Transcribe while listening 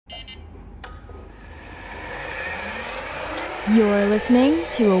You're listening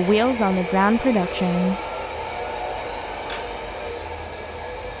to a Wheels on the Ground production.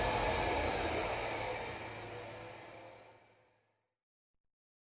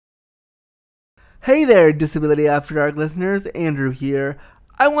 Hey there, Disability After Dark listeners, Andrew here.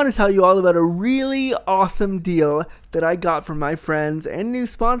 I want to tell you all about a really awesome deal that I got from my friends and new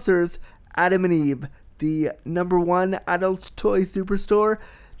sponsors, Adam and Eve, the #1 adult toy superstore.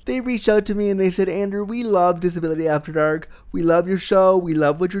 They reached out to me and they said, Andrew, we love Disability After Dark. We love your show. We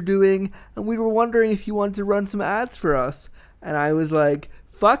love what you're doing. And we were wondering if you wanted to run some ads for us. And I was like,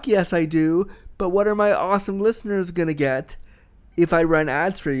 fuck yes, I do. But what are my awesome listeners going to get if I run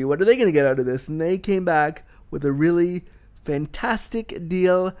ads for you? What are they going to get out of this? And they came back with a really fantastic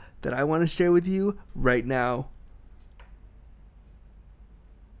deal that I want to share with you right now.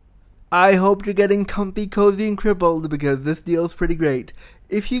 I hope you're getting comfy, cozy, and crippled because this deal is pretty great.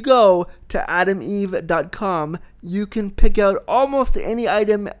 If you go to adameve.com, you can pick out almost any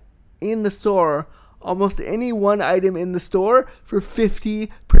item in the store, almost any one item in the store for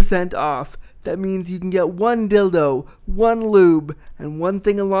 50% off. That means you can get one dildo, one lube, and one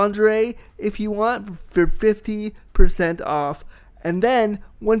thing of lingerie if you want for 50% off. And then,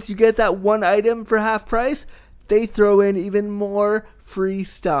 once you get that one item for half price, they throw in even more free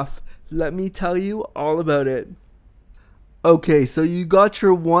stuff. Let me tell you all about it. Okay, so you got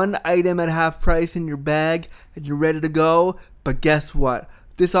your one item at half price in your bag and you're ready to go, but guess what?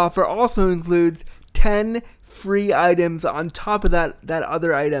 This offer also includes 10 free items on top of that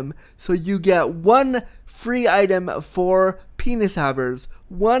other item. So you get one free item for penis havers,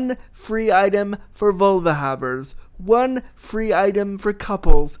 one free item for vulva havers, one free item for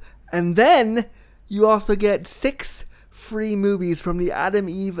couples, and then you also get 6 free movies from the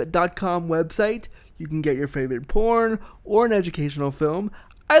adameve.com website. You can get your favorite porn or an educational film.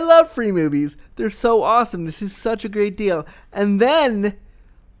 I love free movies. They're so awesome. This is such a great deal. And then,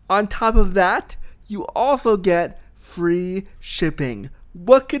 on top of that, you also get free shipping.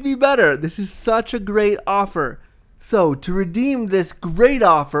 What could be better? This is such a great offer. So, to redeem this great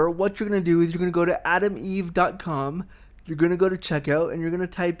offer, what you're going to do is you're going to go to adameve.com. You're going to go to checkout and you're going to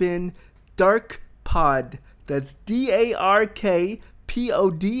type in Dark Pod. That's DARKPOD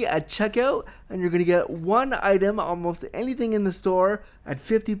at checkout, and you're going to get one item, almost anything in the store, at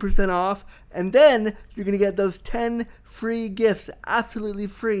 50% off, and then you're going to get those 10 free gifts absolutely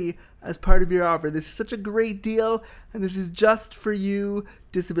free as part of your offer. This is such a great deal, and this is just for you,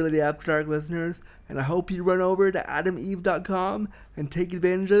 Disability After Dark listeners, and I hope you run over to adameve.com and take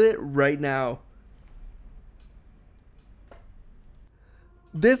advantage of it right now.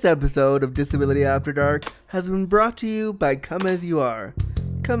 This episode of Disability After Dark has been brought to you by Come As You Are.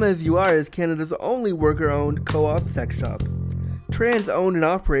 Come As You Are is Canada's only worker-owned co-op sex shop. Trans-owned and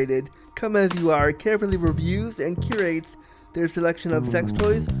operated, Come As You Are carefully reviews and curates their selection of sex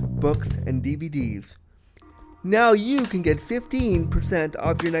toys, books, and DVDs. Now you can get 15%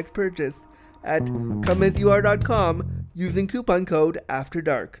 off your next purchase at comeasyouare.com using coupon code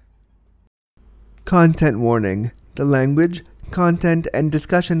AFTERDARK. Content warning. The language, content, and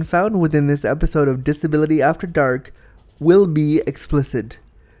discussion found within this episode of Disability After Dark will be explicit.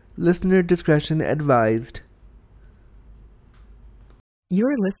 Listener discretion advised.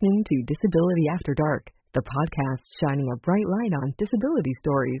 You're listening to Disability After Dark, the podcast shining a bright light on disability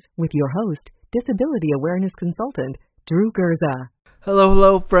stories with your host, Disability Awareness Consultant, Drew Gurza.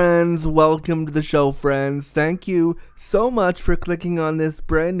 Hello, friends. Welcome to the show, friends. Thank you so much for clicking on this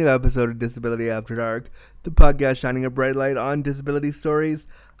brand new episode of Disability After Dark, the podcast shining a bright light on disability stories.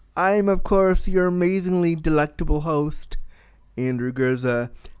 I am, of course, your amazingly delectable host, Andrew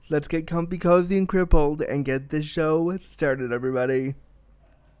Gurza. Let's get comfy, cozy, and crippled and get this show started, everybody.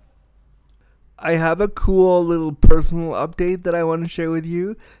 I have a cool little personal update that I want to share with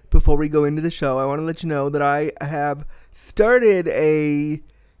you before we go into the show. I want to let you know that I have started a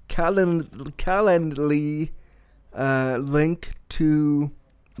Calendly link to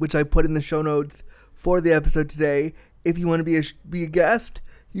which I put in the show notes for the episode today. If you want to be a guest,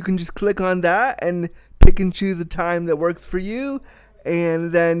 you can just click on that and pick and choose a time that works for you,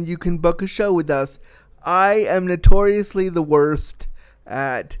 and then you can book a show with us. I am notoriously the worst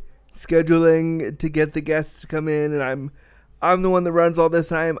at scheduling to get the guests to come in, and I'm the one that runs all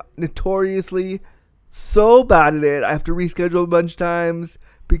this, and I am notoriously so bad at it. I have to reschedule a bunch of times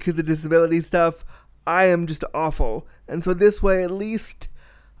because of disability stuff. I am just awful. And so this way, at least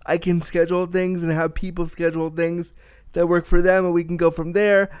I can schedule things and have people schedule things that work for them, and we can go from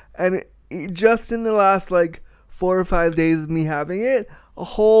there. And just in the last 4 or 5 days of me having it, a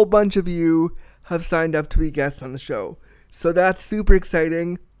whole bunch of you have signed up to be guests on the show. So that's super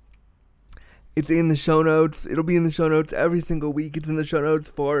exciting. It's in the show notes. It'll be in the show notes every single week. It's in the show notes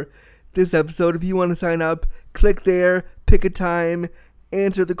for this episode. If you want to sign up, click there, pick a time,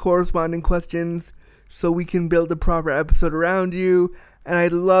 answer the corresponding questions so we can build a proper episode around you. And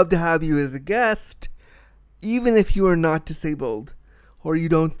I'd love to have you as a guest, even if you are not disabled or you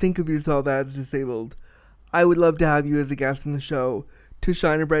don't think of yourself as disabled. I would love to have you as a guest in the show to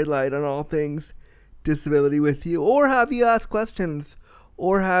shine a bright light on all things disability with you, or have you ask questions,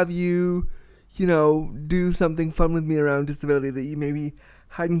 or have you, do something fun with me around disability that you maybe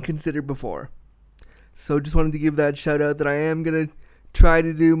hadn't considered before. So just wanted to give that shout out that I am going to try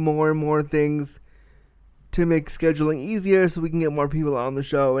to do more and more things to make scheduling easier so we can get more people on the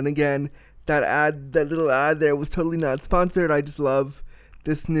show. And again, that little ad there was totally not sponsored. I just love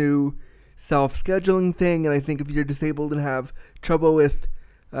this new self-scheduling thing, and I think if you're disabled and have trouble with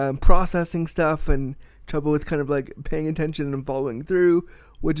processing stuff and trouble with kind of like paying attention and following through,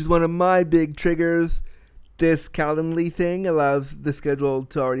 which is one of my big triggers, this Calendly thing allows the schedule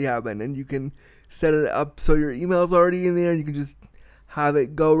to already happen, and you can set it up so your email's already in there and you can just have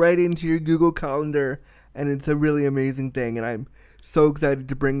it go right into your Google Calendar, and it's a really amazing thing. And I'm so excited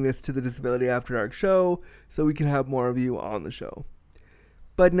to bring this to the Disability After Dark show so we can have more of you on the show.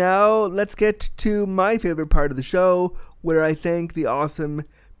 But now let's get to my favorite part of the show, where I thank the awesome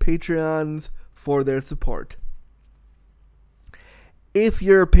Patreons for their support. If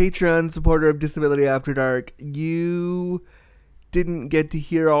you're a Patreon supporter of Disability After Dark, you didn't get to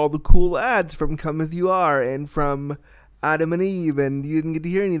hear all the cool ads from Come As You Are and from Adam and Eve, and you didn't get to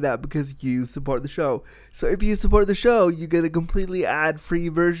hear any of that because you support the show. So if you support the show, you get a completely ad-free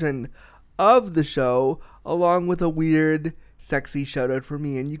version of the show, along with a weird, sexy shout out for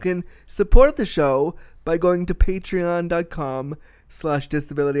me. And you can support the show by going to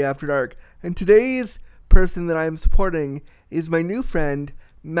patreon.com/disabilityafterdark. And today's person that I'm supporting is my new friend,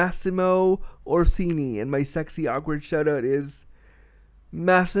 Massimo Orsini. And my sexy, awkward shout out is,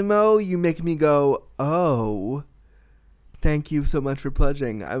 Massimo, you make me go, oh. Thank you so much for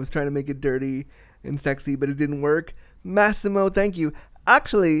pledging. I was trying to make it dirty and sexy, but it didn't work. Massimo, thank you.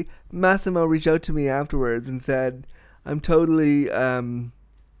 Actually, Massimo reached out to me afterwards and said, I'm totally, I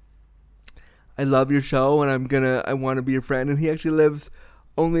love your show, and I want to be your friend. And he actually lives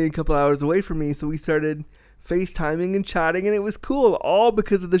only a couple hours away from me, so we started FaceTiming and chatting, and it was cool, all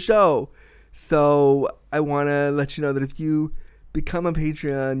because of the show. So I want to let you know that if you become a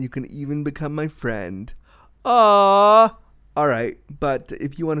Patreon, you can even become my friend. Aww. All right, but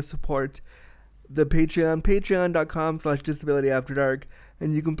if you want to support the Patreon, patreon.com/disabilityafterdark,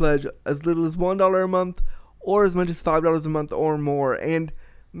 and you can pledge as little as $1 a month or as much as $5 a month or more. And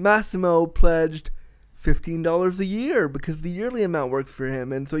Massimo pledged $15 a year because the yearly amount works for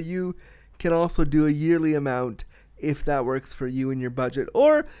him, and so you can also do a yearly amount if that works for you and your budget.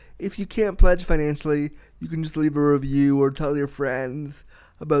 Or if you can't pledge financially, you can just leave a review or tell your friends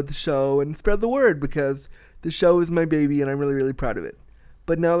about the show and spread the word, because the show is my baby and I'm really, really proud of it.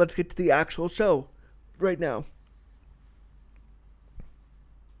 But now let's get to the actual show right now.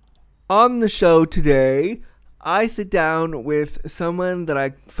 On the show today, I sit down with someone that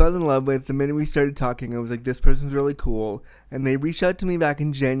I fell in love with the minute we started talking. I was like, this person's really cool. And they reached out to me back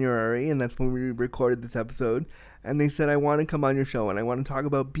in January, and that's when we recorded this episode. And they said, I want to come on your show, and I want to talk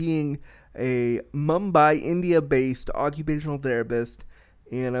about being a Mumbai, India-based occupational therapist.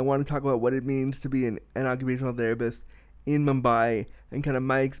 And I want to talk about what it means to be an occupational therapist in Mumbai, and kind of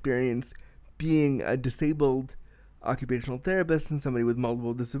my experience being a disabled occupational therapist and somebody with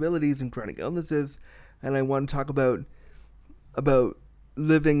multiple disabilities and chronic illnesses. And I want to talk about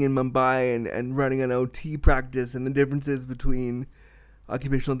living in Mumbai and running an OT practice and the differences between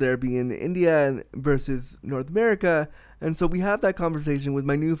occupational therapy in India versus North America. And so we have that conversation with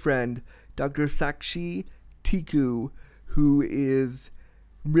my new friend, Dr. Sakshi Tiku, who is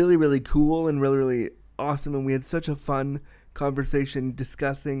really, really cool and really, really awesome. And we had such a fun conversation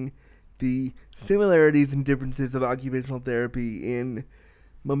discussing the similarities and differences of occupational therapy in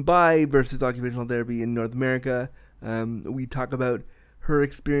Mumbai versus occupational therapy in North America. We talk about her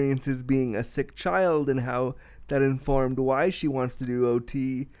experiences being a sick child and how that informed why she wants to do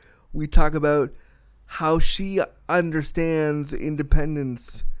OT. We talk about how she understands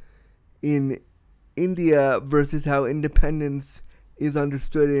independence in India versus how independence is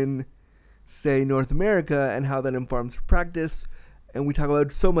understood in, say, North America, and how that informs her practice. And we talk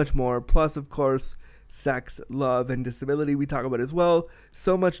about so much more. Plus, of course, sex, love, and disability we talk about as well.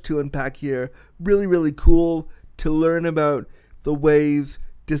 So much to unpack here. Really, really cool to learn about the ways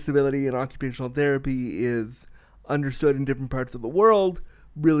disability and occupational therapy is understood in different parts of the world.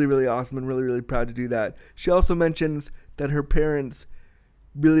 Really, really awesome, and really, really proud to do that. She also mentions that her parents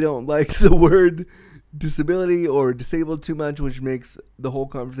really don't like the word disability or disabled too much, which makes the whole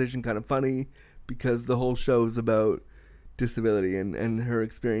conversation kind of funny because the whole show is about disability and her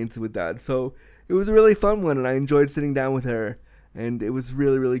experience with that. So it was a really fun one, and I enjoyed sitting down with her, and it was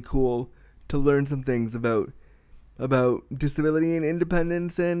really, really cool to learn some things about disability and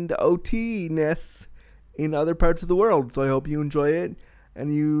independence and OT-ness in other parts of the world. So I hope you enjoy it,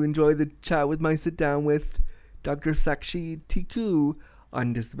 and you enjoy the chat with my sit down with Dr. Sakshi Tiku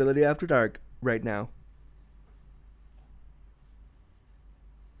on Disability After Dark right now.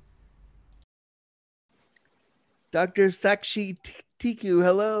 Dr. Sakshi Tiku,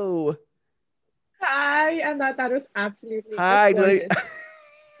 hello. Hi, and that was absolutely Hi. gorgeous.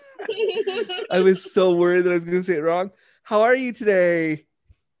 I was so worried that I was going to say it wrong. How are you today?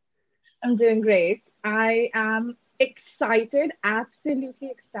 I'm doing great. I am excited, absolutely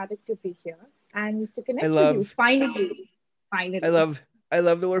ecstatic to be here and to connect with you. Finally. I love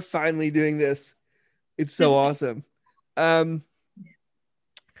that we're finally doing this. It's so awesome. And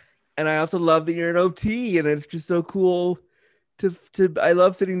I also love that you're an OT, and it's just so cool to I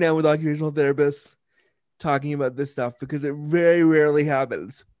love sitting down with occupational therapists talking about this stuff because it very rarely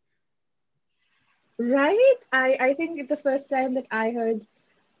happens. Right? I think the first time that I heard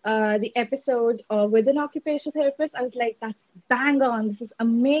the episode with an occupational therapist, I was like, that's bang on. This is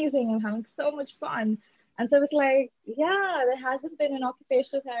amazing. I'm having so much fun. And so I was like, yeah, there hasn't been an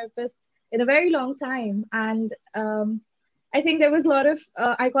occupational therapist in a very long time. And I think there was a lot of,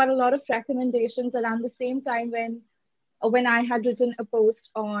 I got a lot of recommendations around the same time when I had written a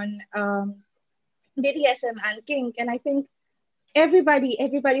post on BDSM and kink. And I think everybody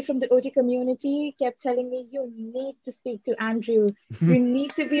from the OT community kept telling me, you need to speak to Andrew. You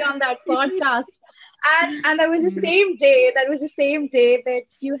need to be on that podcast. And that was the same day. That was the same day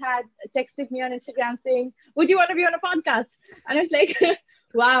that you had texted me on Instagram saying, would you want to be on a podcast? And I was like,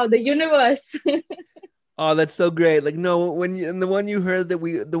 wow, the universe. Oh, that's so great. Like, no, the one you heard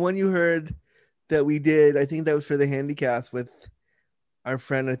that we did, I think that was for the Handicast with our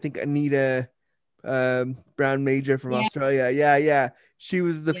friend, I think Anita Brown Major from Australia. Yeah. She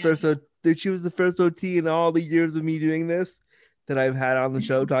was the first OT in all the years of me doing this that I've had on the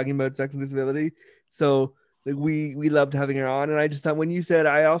show talking about sex and disability. So like we loved having her on. And I just thought when you said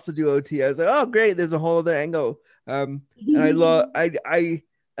I also do OT, I was like, oh great, there's a whole other angle. And I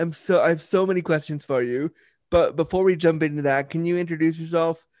have so many questions for you. But before we jump into that, can you introduce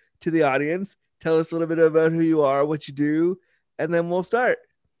yourself to the audience? Tell us a little bit about who you are, what you do, and then we'll start.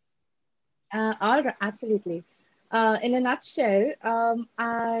 All right, absolutely. In a nutshell,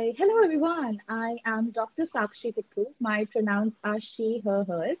 hello everyone. I am Dr. Sakshi Tikku. My pronouns are she, her,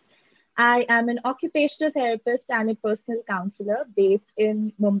 hers. I am an occupational therapist and a personal counselor based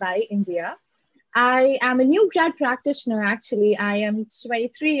in Mumbai, India. I am a new grad practitioner, actually. I am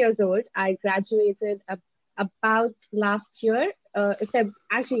 23 years old. I graduated about last year,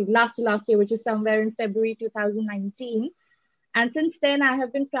 last year, which was somewhere in February 2019. And since then, I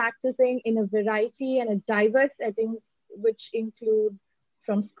have been practicing in a variety and a diverse settings, which include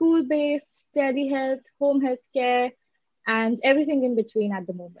from school-based, telehealth, home health care, and everything in between at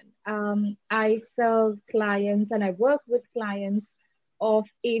the moment. I serve clients and I work with clients of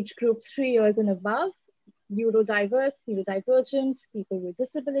age group 3 years and above, neurodiverse, neurodivergent, people with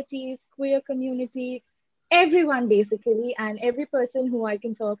disabilities, queer community, everyone basically, and every person who I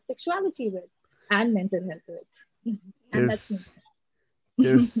can talk sexuality with and mental health with. And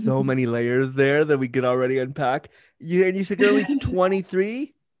there's so many layers there that we could already unpack. You said you're only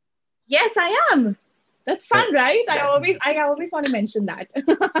 23? Yes, I am. That's fun, right? I always want to mention that.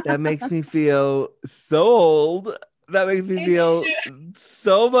 That makes me feel so old. That makes me feel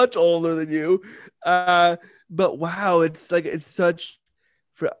so much older than you. But wow, I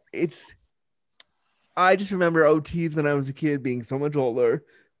just remember OTs when I was a kid being so much older,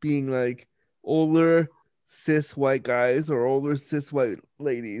 being like older cis white guys or older cis white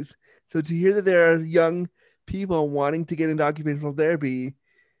ladies. So to hear that there are young people wanting to get into occupational therapy,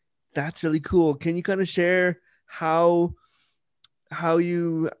 that's really cool. Can you kind of share how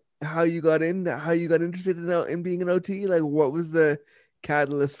you got interested in being an OT? Like, what was the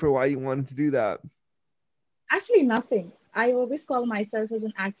catalyst for why you wanted to do that? Actually, nothing. I always call myself as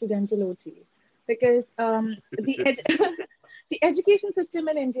an accidental OT because the education system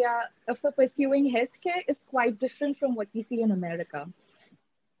in India for pursuing healthcare is quite different from what we see in America.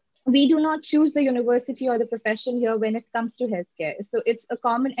 We do not choose the university or the profession here when it comes to healthcare. So it's a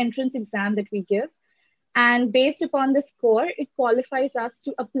common entrance exam that we give. And based upon the score, it qualifies us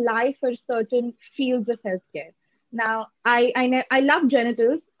to apply for certain fields of healthcare. Now, I love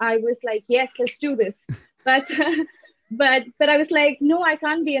genitals. I was like, yes, let's do this. But but I was like, no, I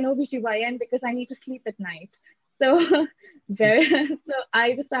can't be an OBGYN because I need to sleep at night. So so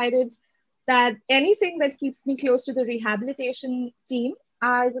I decided that anything that keeps me close to the rehabilitation team,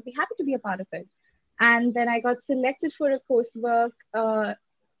 I would be happy to be a part of it. And then I got selected for a coursework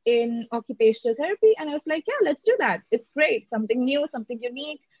in occupational therapy, and I was like, yeah, let's do that. It's great, something new, something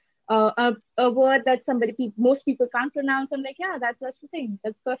unique, a word that most people can't pronounce. I'm like, yeah, that's the thing.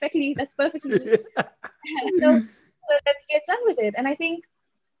 That's perfectly me. So let's get done with it. And I think,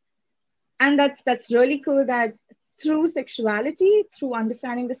 and that's really cool that through sexuality, through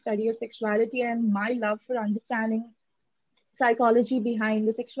understanding the study of sexuality and my love for understanding psychology behind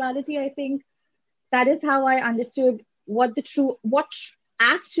the sexuality, I think that is how I understood what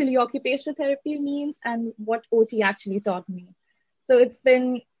actually occupational therapy means and what OT actually taught me. So it's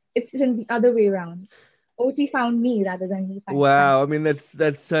been the other way around. OT found me rather than me finding. Wow. I mean,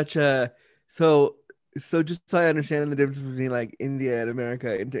 that's such a so so just so I understand the difference between like India and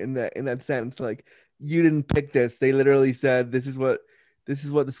America in that sense, like you didn't pick this. They literally said this is what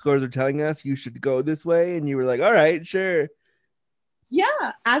the scores are telling us. You should go this way, and you were like, all right, sure.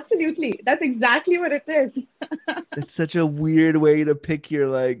 Yeah, absolutely. That's exactly what it is. It's such a weird way to pick your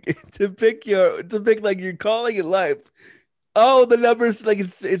like to pick like your calling in life. Oh, the numbers like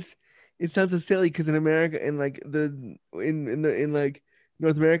it sounds so silly because in America in like the in like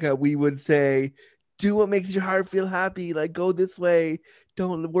North America we would say do what makes your heart feel happy, like go this way,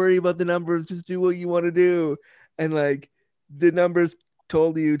 don't worry about the numbers, just do what you want to do. And like the numbers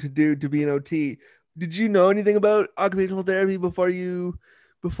told you to be an OT. Did you know anything about occupational therapy before you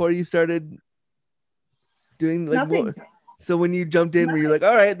started doing like Nothing. what? So when you jumped in, were you like,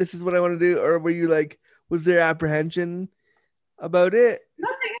 all right, this is what I want to do? Or were you like, was there apprehension about it?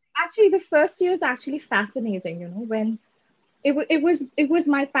 Nothing. Actually, the first year is actually fascinating. When it was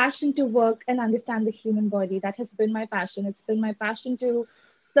my passion to work and understand the human body. That has been my passion. It's been my passion to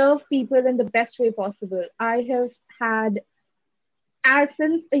serve people in the best way possible. I have had, as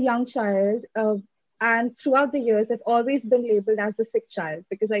since a young child, and throughout the years, I've always been labeled as a sick child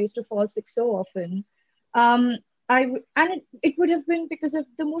because I used to fall sick so often. Um, and it would have been because of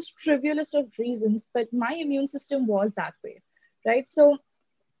the most trivialist of reasons, but my immune system was that way, right? So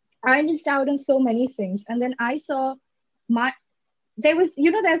I missed out on so many things, and then I saw my there was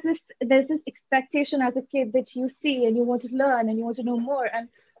there's this expectation as a kid that you see and you want to learn and you want to know more. And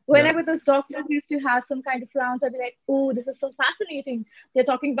Yeah. whenever those doctors used to have some kind of rounds, I'd be like, oh, this is so fascinating, they're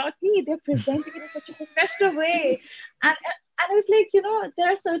talking about me, they're presenting it in such a professional way. And I was like, there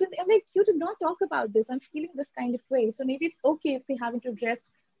are certain, I'm like, you did not talk about this, I'm feeling this kind of way, so maybe it's okay if we haven't addressed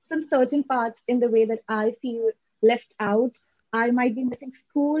some certain parts in the way that I feel left out. I might be missing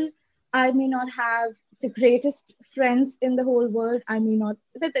school, I may not have the greatest friends in the whole world. I may not,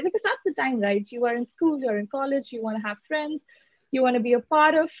 because that's the time, right? You are in school, you're in college, you want to have friends, you want to be a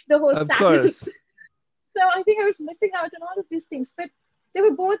part of the whole Of status. course. So I think I was missing out on all of these things, but they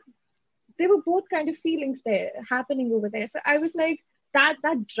were both they were both kind of feelings there happening over there. So I was like, that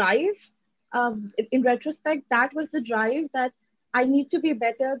drive, in retrospect, that was the drive that I need to be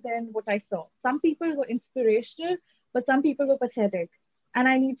better than what I saw. Some people were inspirational, but some people were pathetic. And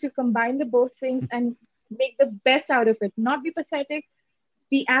I need to combine the both things and make the best out of it. Not be pathetic,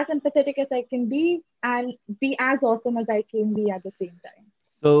 be as empathetic as I can be, and be as awesome as I can be at the same time.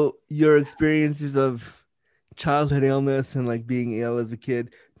 So your experiences of childhood illness and like being ill as a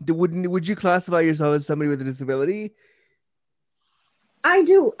kid, would you classify yourself as somebody with a disability? I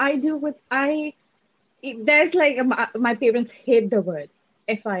do with I there's like my parents hate the word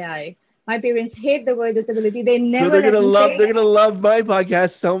FII. My parents hate the word disability. They So never they're let gonna me love say they're gonna love my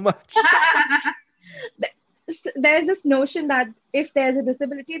podcast so much. there's this notion that if there's a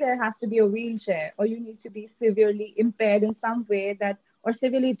disability, there has to be a wheelchair, or you need to be severely impaired in some way that, or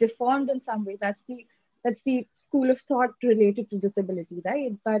severely deformed in some way. That's the school of thought related to disability,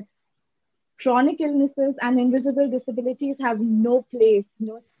 right? But chronic illnesses and invisible disabilities have no place.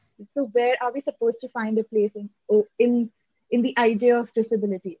 So where are we supposed to find a place in the idea of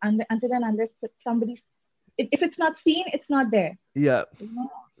disability? And until and unless somebody's, if it's not seen, it's not there. Yeah. You know,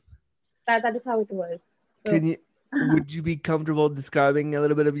 that is how it was. So Can you would you be comfortable describing a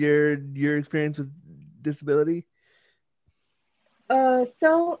little bit of your experience with disability?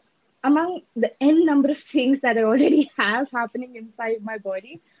 so among the n number of things that I already have happening inside my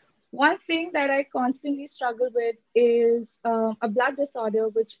body, one thing that I constantly struggle with is a blood disorder,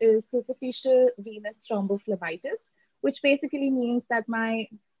 which is superficial venous thrombophlebitis, which basically means that my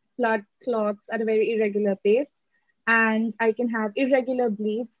blood clots at a very irregular pace, and I can have irregular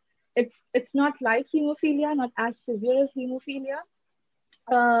bleeds. It's not like hemophilia, not as severe as hemophilia,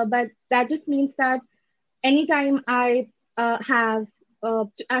 but that just means that anytime I have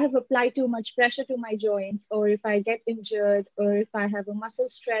applied too much pressure to my joints, or if I get injured, or if I have a muscle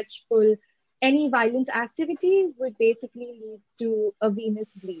stretch, pull, any violent activity would basically lead to a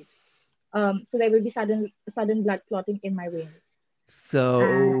venous bleed. So there will be sudden blood clotting in my veins. And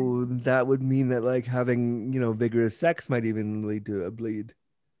So that would mean that like having, vigorous sex might even lead to a bleed.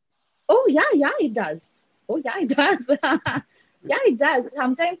 oh yeah, it does. Oh yeah, it does. Yeah, it does.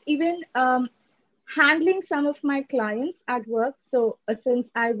 Sometimes even handling some of my clients at work. So since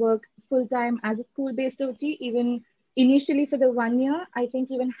I work full time as a school-based OT, even initially for the 1 year, I think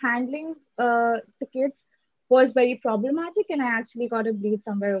even handling the kids was very problematic, and I actually got a bleed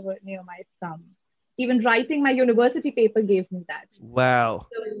somewhere over near my thumb. Even writing my university paper gave me that. Wow.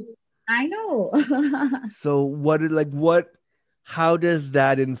 So I know. So how does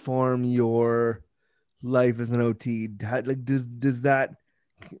that inform your life as an OT? Like does that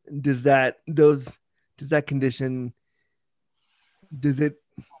those does that condition does it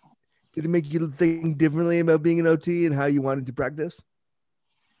did it make you think differently about being an OT and how you wanted to practice?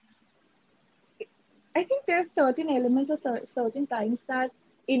 I think there are certain elements or certain times that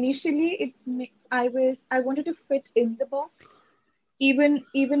initially I wanted to fit in the box, even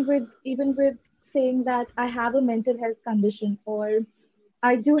with saying that I have a mental health condition, or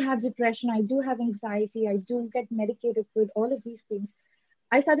I do have depression, I do have anxiety, I do get medicated with all of these things.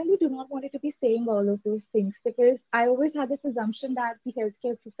 I suddenly do not want to be saying all of those things because I always had this assumption that the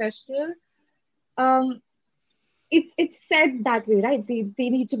healthcare professional, um, it's said that way, right? They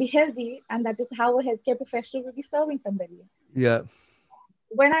need to be healthy, and that is how a healthcare professional will be serving somebody. Yeah.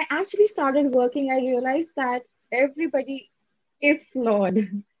 When I actually started working, I realized that everybody is flawed.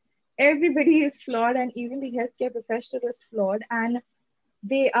 Everybody is flawed, and even the healthcare professional is flawed. And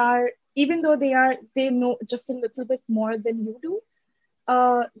they are, even though they know just a little bit more than you do,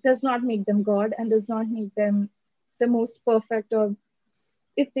 does not make them God and does not make them the most perfect, or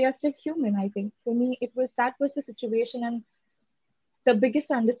if they are still human. I think for me, that was the situation, and the biggest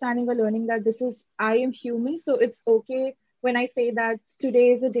understanding or learning that this is I am human, so it's okay when I say that today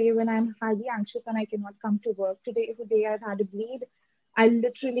is a day when I'm highly anxious and I cannot come to work. Today is a day I've had a bleed, I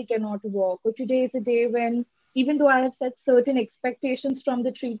literally cannot walk. Or today is a day when, even though I have set certain expectations from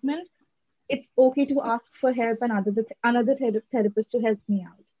the treatment, it's okay to ask for help and another therapist to help me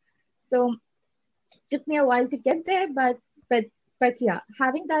out. So took me a while to get there, but but yeah,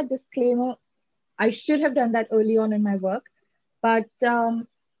 having that disclaimer, I should have done that early on in my work. But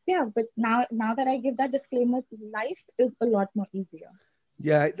yeah, but now that I give that disclaimer, life is a lot more easier.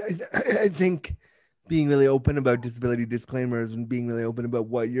 Yeah, I think being really open about disability disclaimers and being really open about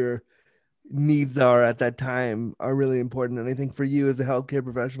what your needs are at that time are really important. And I think for you as a healthcare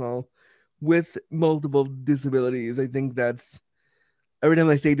professional with multiple disabilities, I think that's every time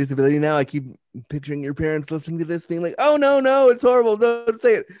I say disability now, I keep picturing your parents listening to this being like, oh, no, it's horrible. Don't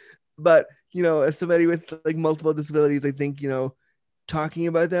say it. But, as somebody with like multiple disabilities, I think, talking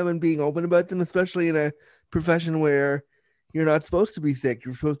about them and being open about them, especially in a profession where you're not supposed to be sick,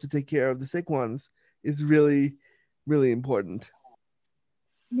 you're supposed to take care of the sick ones, is really, really important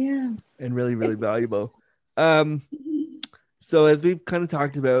Yeah. and really, really It's valuable. Um, so as we've kind of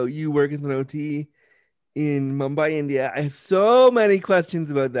talked about, you work as an OT in Mumbai, India. I have so many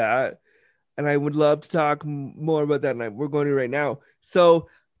questions about that, and I would love to talk more about that. And we're going to right now. So,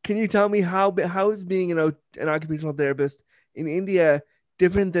 can you tell me how is being an occupational therapist in India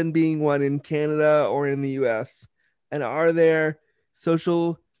different than being one in Canada or in the U.S.? And are there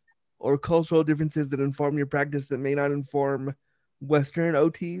social or cultural differences that inform your practice that may not inform Western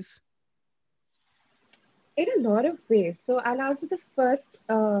OTs? in a lot of ways. So I'll answer the first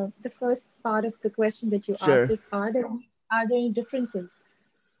part of the question that you asked. Sure. If are there any differences?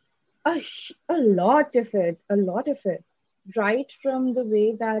 A lot of it, a lot of it. Right from the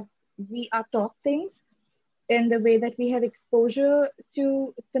way that we are taught things, in the way that we have exposure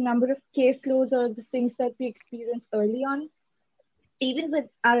to the number of caseloads or the things that we experience early on, even with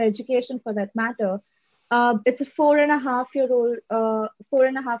our education for that matter. It's a 4.5 year old,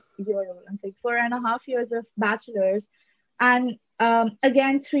 I'm saying 4.5 years of bachelor's, and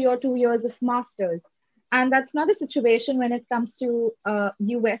again 3 or 2 years of master's. And that's not a situation when it comes to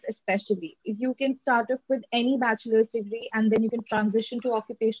US, especially. You can start off with any bachelor's degree and then you can transition to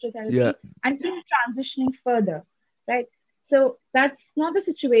occupational Yeah. therapy and keep transitioning further, right? So that's not the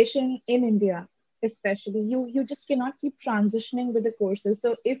situation in India, especially. You just cannot keep transitioning with the courses.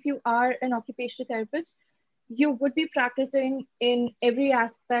 So if you are an occupational therapist, you would be practicing in every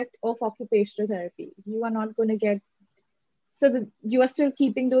aspect of occupational therapy. You are not going to get, so you are still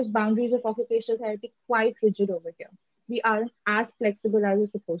keeping those boundaries of occupational therapy quite rigid over here. We aren't as flexible as we're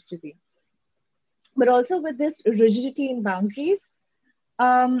supposed to be. but also with this rigidity in boundaries,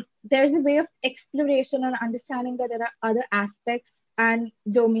 there's a way of exploration and understanding that there are other aspects and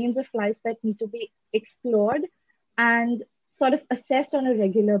domains of life that need to be explored and sort of assessed on a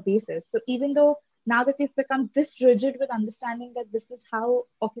regular basis. So even though now that we've become this rigid with understanding that this is how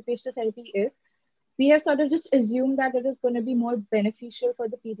occupational therapy is, we have sort of just assumed that it is going to be more beneficial for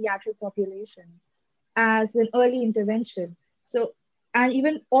the pediatric population as an early intervention. So, and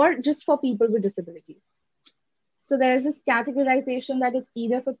even, or just for people with disabilities. So there's this categorization that it's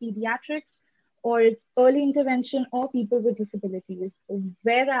either for pediatrics or it's early intervention or people with disabilities.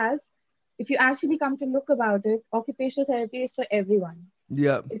 Whereas if you actually come to look about it, occupational therapy is for everyone.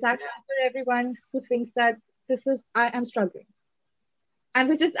 Yeah. It's actually for everyone who thinks that this is, I am struggling. And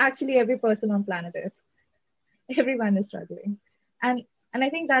which is actually every person on planet Earth. Everyone is struggling. And and I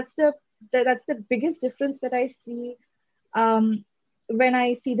think that's the biggest difference that I see um, when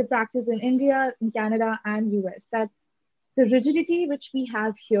I see the practice in India, in Canada, and US, that the rigidity which we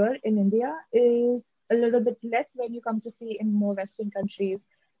have here in India is a little bit less when you come to see in more Western countries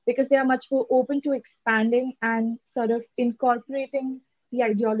because they are much more open to expanding and sort of incorporating the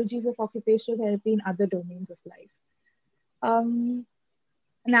ideologies of occupational therapy in other domains of life. Um,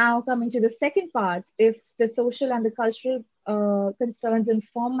 Now, coming to the second part, if the social and the cultural concerns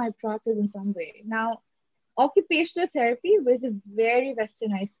inform my practice in some way. Now, occupational therapy was a very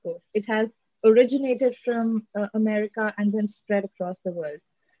westernized course. It has originated from America and then spread across the world,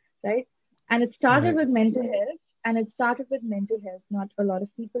 right? And it started Right. with mental health, and it started with mental health. Not a lot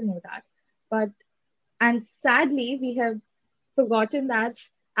of people know that, but and sadly, we have forgotten that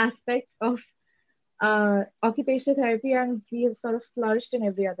aspect of occupational therapy, and we have sort of flourished in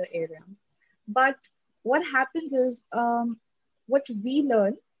every other area. But what happens is what we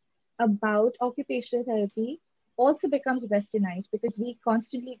learn about occupational therapy also becomes westernized because we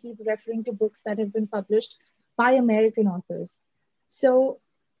constantly keep referring to books that have been published by American authors. So,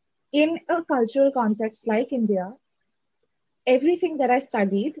 in a cultural context like India, everything that I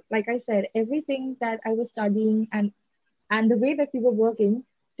studied, like I said, everything that I was studying and the way that we were working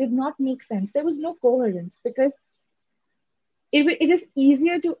did not make sense. There was no coherence because it is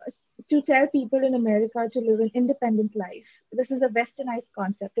easier to tell people in America to live an independent life. This is a westernized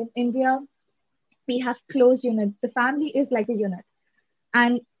concept. In India, we have close unit. The family is like a unit,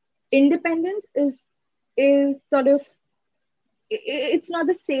 and independence is sort of it's not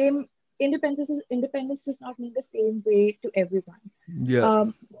the same. Independence does not mean the same way to everyone. Yeah.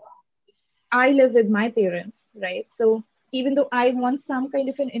 Um, I live with my parents, right? So even though I want some kind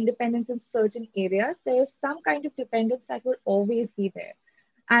of an independence in certain areas, there is some kind of dependence that will always be there.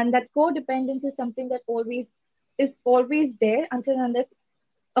 And that codependence is something that always there until and unless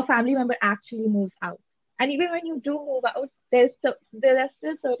a family member actually moves out. And even when you do move out, there are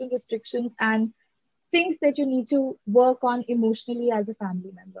still certain restrictions and things that you need to work on emotionally as a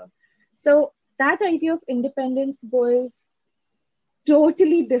family member. So that idea of independence was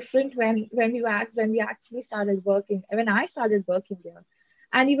totally different when we actually started working when I started working there.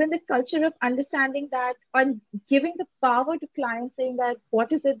 And even the culture of understanding that on giving the power to clients, saying that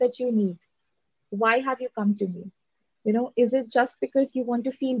what is it that you need, why have you come to me, is it just because you want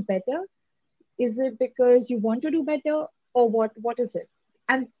to feel better, is it because you want to do better, or what is it?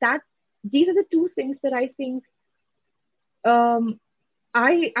 And that these are the two things that I think um,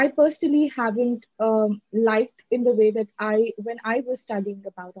 I personally haven't liked in the way that when I was studying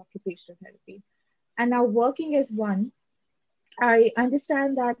about occupational therapy, and now working as one, I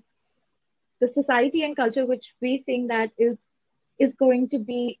understand that the society and culture which we think that is going to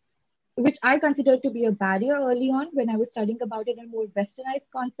be, which I consider to be a barrier early on when I was studying about it in a more westernized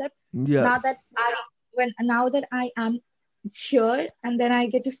concept. Yeah. Now that I am here, and then I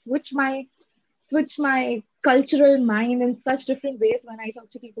get to switch my cultural mind in such different ways when I talk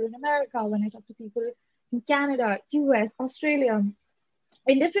to people in America, when I talk to people in Canada, US, Australia,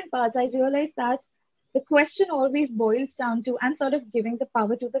 in different parts, I realize that the question always boils down to and sort of giving the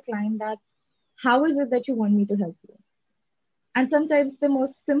power to the client that how is it that you want me to help you? And sometimes the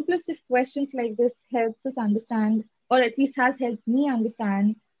most simplest of questions like this helps us understand, or at least has helped me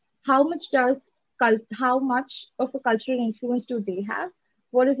understand, how much how much of a cultural influence do they have?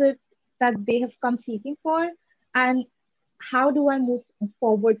 What is it that they have come seeking for? And how do I move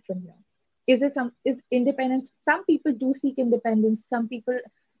forward from here? Is independence? Some people do seek independence. Some people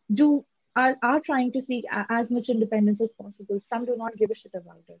do are trying to seek as much independence as possible. Some do not give a shit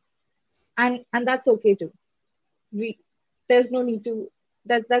about it, and that's okay too. We There's no need to.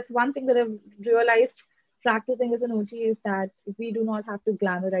 That's one thing that I've realized practicing as an OT is that we do not have to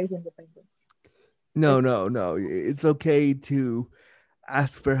glamorize independence. No, It's no, no. It's okay to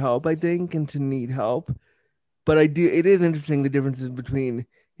ask for help, I think, and to need help. But it is interesting the differences between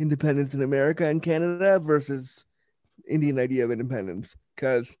independence in America and Canada versus Indian idea of independence.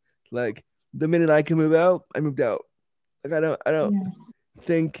 Because like the minute I can move out, I moved out. Like I don't Yeah.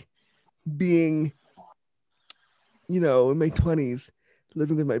 think being, in my 20s,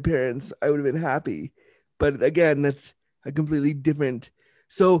 living with my parents, I would have been happy. But again, that's a completely different.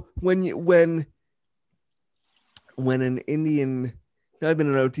 So when an Indian, I've been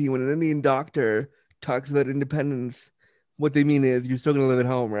an OT, when an Indian doctor talks about independence, what they mean is you're still gonna live at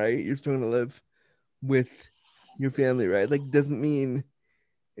home, right? You're still gonna live with your family, right? Like it doesn't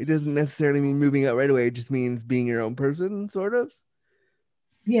necessarily mean moving out right away. It just means being your own person, sort of.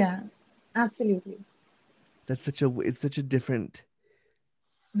 Yeah, absolutely. That's such a it's such a different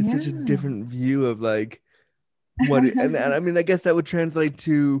it's such a Yeah. different view of like and I mean I guess that would translate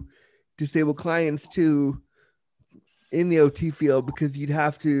to disabled clients too in the OT field because you'd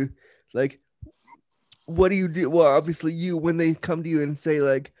have to like what do you do? Well, obviously you when they come to you and say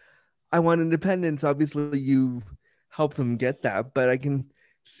like I want independence, obviously you help them get that, but I can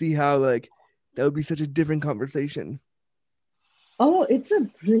see how like that would be such a different conversation. Oh, it's a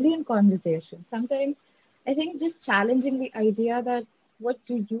brilliant conversation. Sometimes I think just challenging the idea that what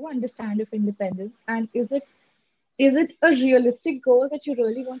do you understand of independence, and is it a realistic goal that you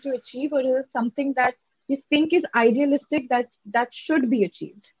really want to achieve, or is it something that you think is idealistic that should be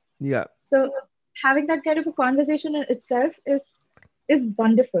achieved? Yeah. So having that kind of a conversation in itself is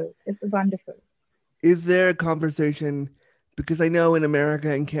wonderful. It's wonderful. Is there a conversation because I know in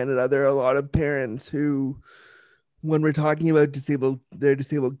America and Canada there are a lot of parents who when we're talking about their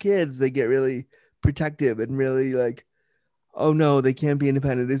disabled kids, they get really protective and really like, oh no, they can't be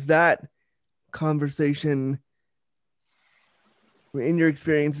independent. Is that conversation in your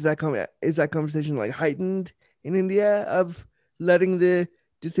experience, is that conversation like heightened in India of letting the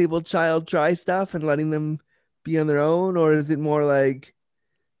disabled child try stuff and letting them be on their own, or is it more like,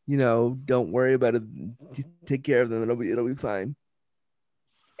 don't worry about it, take care of them, it'll be fine.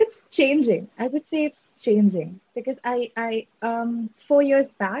 It's changing. I would say it's changing because I 4 years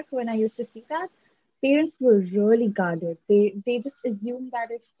back when I used to see that, parents were really guarded. They just assumed that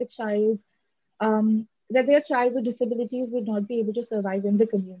if the child that their child with disabilities would not be able to survive in the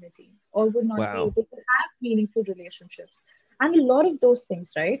community or would not be Wow. able to have meaningful relationships and a lot of those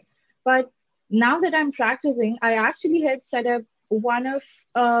things, right? But now that I'm practicing, I actually helped set up one of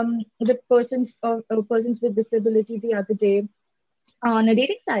the persons with disability the other day on a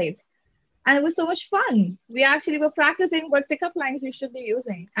dating site. And it was so much fun. We actually were practicing what pickup lines we should be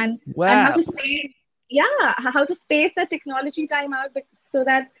using and how Wow. to space, yeah, how to space the technology time out so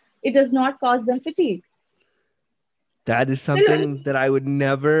that it does not cause them fatigue. That is So, something that I would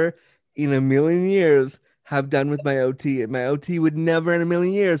never in a million years have done with my OT. And my OT would never in a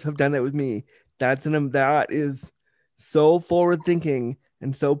million years have done that with me. That is so forward thinking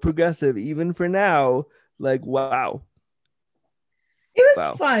and so progressive, even for now. Like, wow. it was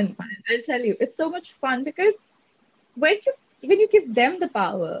Wow. fun. I'll tell you, it's so much fun because when you when you give them the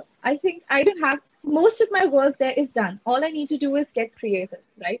power, I think I don't have most of my work there is done. All I need to do is get creative,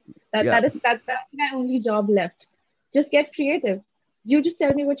 right? That Yeah. that is that that's my only job left. Just get creative. You just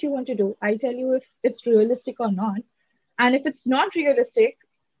tell me what you want to do. I tell you if it's realistic or not. And if it's not realistic,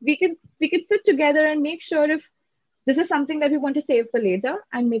 we can sit together and make sure if this is something that we want to save for later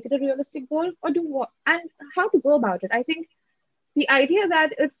and make it a realistic goal or do what and how to go about it. I think the idea that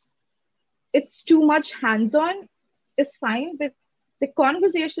it's too much hands-on is fine, but the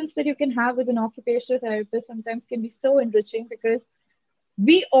conversations that you can have with an occupational therapist sometimes can be so enriching because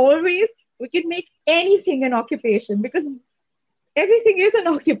we can make anything an occupation because everything is an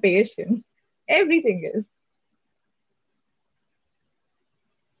occupation. Everything is.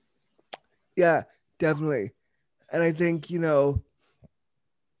 Yeah, definitely. And I think,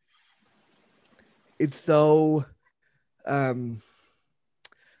 it's so um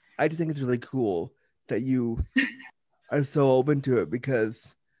I just think it's really cool that you are so open to it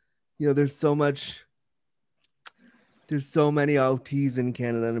because, there's so many OTs in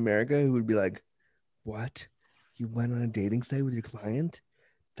Canada and America who would be like, "What? You went on a dating site with your client?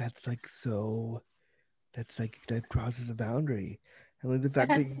 That's like so. That's like that crosses a boundary." And like the fact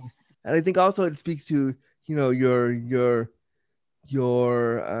that, and I think also it speaks to your your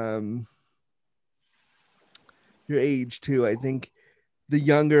age too. I think the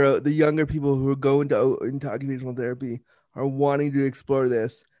younger people who go into occupational therapy are wanting to explore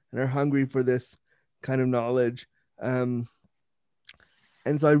this and are hungry for this kind of knowledge. Um,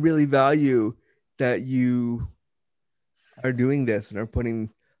 and so I really value that you are doing this and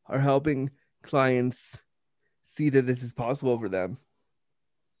are helping clients see that this is possible for them.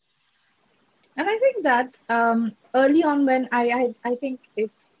 think that early on when I think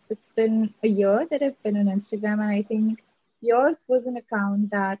it's been a year that I've been on Instagram, and I think yours was an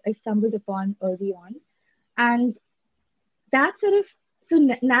account that I stumbled upon early on, and that sort of so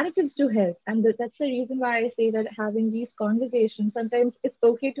narratives do help, and that's the reason why I say that having these conversations sometimes it's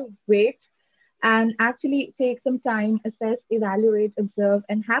okay to wait and actually take some time, assess, evaluate, observe,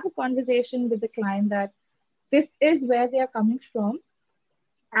 and have a conversation with the client that this is where they are coming from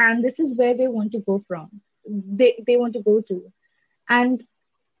and this is where they want to go from. They want to go to, and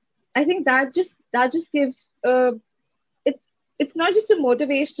I think that just gives it. It's not just a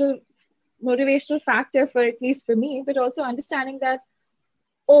motivational factor for at least for me, but also understanding that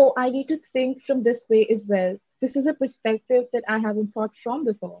oh, I need to think from this way as well. This is a perspective that I haven't thought from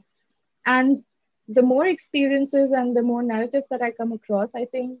before, and the more experiences and the more narratives that I come across, I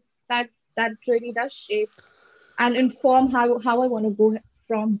think that that really does shape and inform how I want to go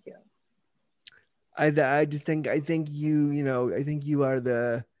from here. I think you are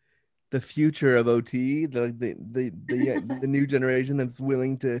the future of OT, the new generation that's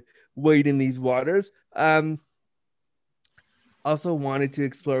willing to wade in these waters. Also wanted to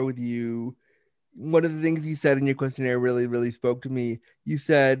explore with you one of the things you said in your questionnaire really spoke to me. You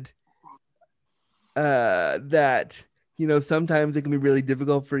said that sometimes it can be really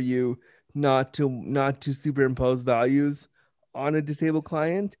difficult for you not to superimpose values on a disabled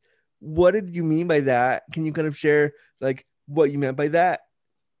client. What did you mean by that? Can you kind of share like what you meant by that?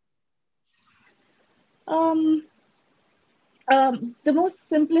 Um, the most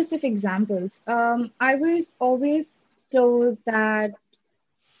simplest of examples. I was always told that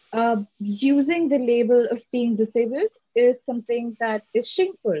using the label of being disabled is something that is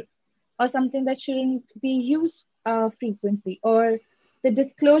shameful or something that shouldn't be used frequently, or the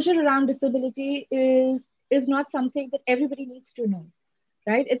disclosure around disability is not something that everybody needs to know,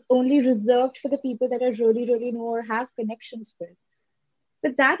 right? It's only reserved for the people that are really know or have connections with.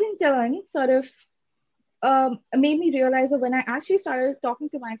 But that in turn sort of made me realize that when I actually started talking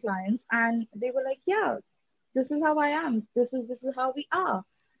to my clients, and they were like, "Yeah, this is how I am. This is how we are,"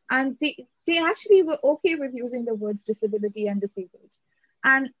 and they actually were okay with using the words disability and disabled,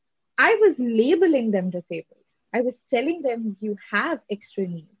 and I was labeling them disabled. I was telling them you have extra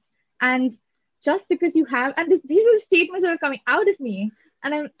needs, and just because you have, and these were the statements that were coming out of me,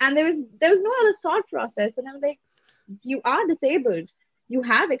 and there was no other thought process, and I'm like, you are disabled, you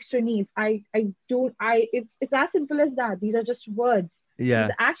have extra needs. I don't I it's as simple as that. These are just words. These Yeah.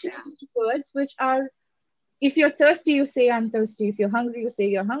 are actually just words which are, if you're thirsty you say I'm thirsty, if you're hungry you say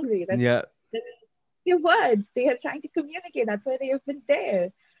you're hungry. Yeah. That's your words. They are trying to communicate. That's why they have been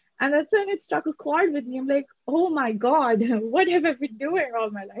there. And that's when it struck a chord with me. I'm like, oh my God, what have I been doing all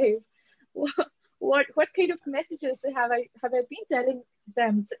my life? What kind of messages have I been telling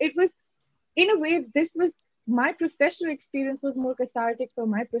them? So it was, in a way, this was my professional experience was more cathartic for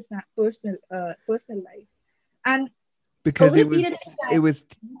my personal life. And Because over a it was period of it time, was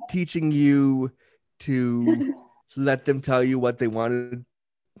teaching you to let them tell you what they wanted,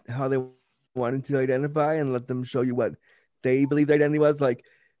 how they wanted to identify, and let them show you what they believe their identity was. Like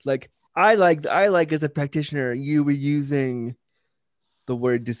I like as a practitioner, you were using the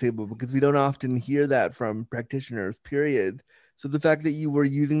word disabled because we don't often hear that from practitioners, period. So the fact that you were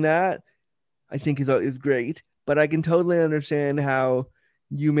using that, I think is great. But I can totally understand how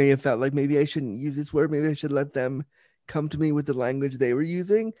you may have felt like maybe I shouldn't use this word. Maybe I should let them come to me with the language they were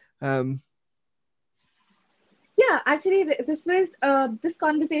using. yeah, actually, this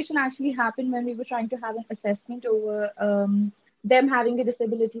conversation actually happened when we were trying to have an assessment over them having a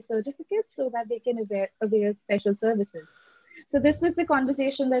disability certificate so that they can avail special services. So this was the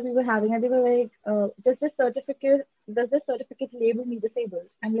conversation that we were having, and they were like, does this certificate label me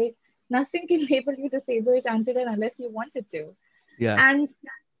disabled?" I'm like, nothing can label you disabled until and unless you want it to. Yeah. And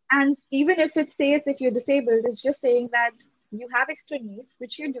and even if it says that you're disabled, it's just saying that you have extra needs,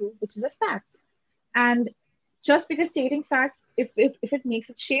 which you do, which is a fact. And just because stating facts, if it makes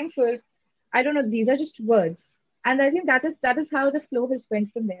it shameful, I don't know, these are just words. And I think that is how the flow has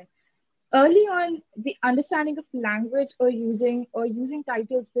went from there. Early on, the understanding of language or using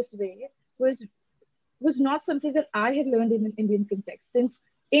titles this way was not something that I had learned in an Indian context, since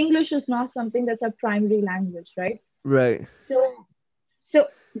English is not something that's our primary language, right? Right. So so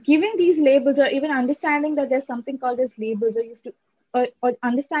giving these labels, or even understanding that there's something called as labels, or you have to, or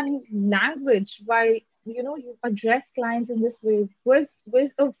understanding language while you address clients in this way was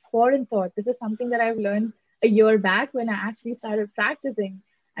a foreign thought. This is something that I've learned a year back when I actually started practicing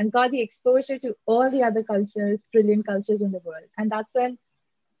and got the exposure to all the other cultures, brilliant cultures in the world. And that's when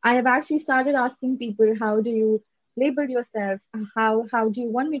I have actually started asking people, how do you label yourself? How do you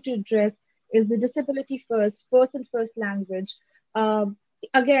want me to address Is the disability first, person first language? Uh,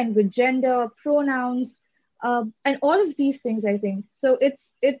 Again, with gender, pronouns, and all of these things, I think. So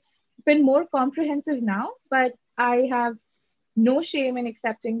it's been more comprehensive now, but I have no shame in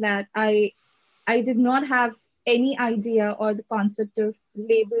accepting that I did not have any idea or the concept of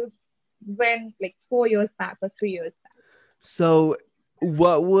labels when like 4 years back or 3 years back. So,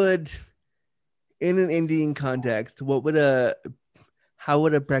 what would, in an Indian context, how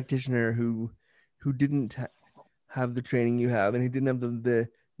would a practitioner who didn't have the training you have and who didn't have the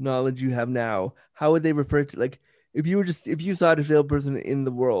knowledge you have now, how would they refer to, like, if you saw a disabled person in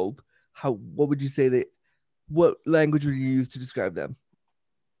the world, what would you say what language would you use to describe them?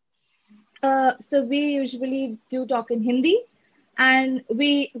 So we usually do talk in Hindi, and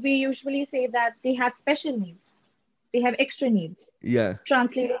we usually say that they have special needs, they have extra needs, Yeah.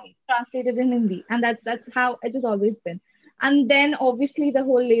 translated in Hindi, and that's how it has always been. And then obviously the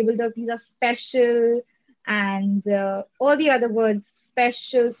whole label of these are special, and all the other words,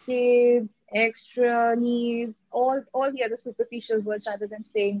 special kids, extra needs, all the other superficial words rather than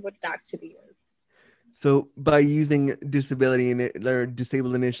saying what it actually is. So by using disability or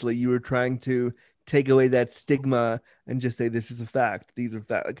disabled initially, you were trying to take away that stigma and just say this is a fact. These are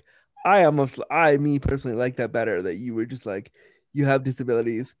fact. Like me personally like that better. That you were just like, you have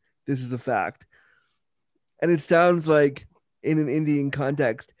disabilities. This is a fact. And it sounds like in an Indian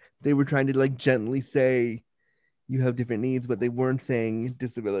context, they were trying to like gently say you have different needs, but they weren't saying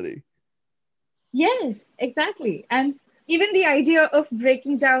disability. Yes, exactly. And even the idea of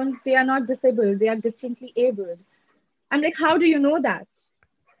breaking down, they are not disabled, they are differently abled. I'm like, how do you know that?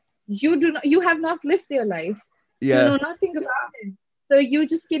 You have not lived their life. You Yeah. know nothing about it. So you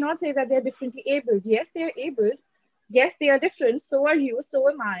just cannot say that they're differently abled. Yes, they're abled. Yes, they are different. So are you. So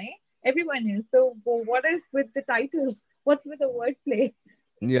am I. Everyone is. So what is with the titles? What's with the wordplay?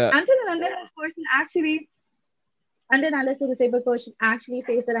 Yeah. Until and unless a person actually, until unless a disabled person actually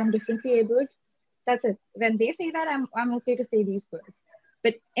says that I'm differently abled, that's it. When they say that, I'm okay to say these words.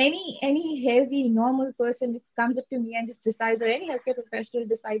 But any healthy, normal person comes up to me and just decides, or any healthcare professional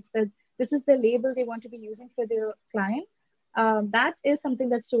decides that this is the label they want to be using for their client, that is something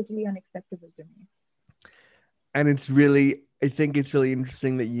that's totally unacceptable to me. And I think it's really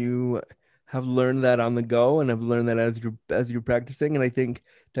interesting that you have learned that on the go and have learned that as you're practicing. And I think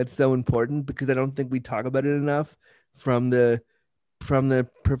that's so important because I don't think we talk about it enough from the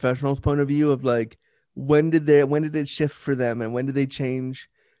professional's point of view of like, when did it shift for them and when did they change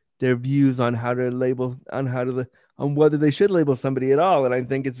their views on how to label, on whether they should label somebody at all. And I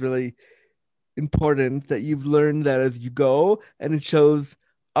think it's really important that you've learned that as you go, and it shows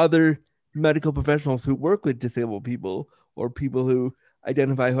other medical professionals who work with disabled people or people who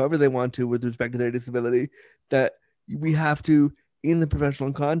identify however they want to with respect to their disability, that we have to, in the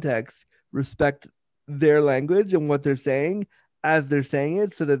professional context, respect their language and what they're saying as they're saying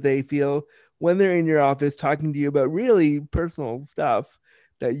it, so that they feel when they're in your office talking to you about really personal stuff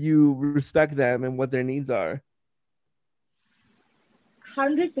that you respect them and what their needs are.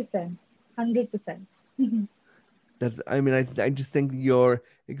 100%. 100%. I just think your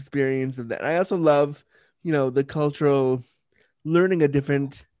experience of that. I also love, the cultural learning a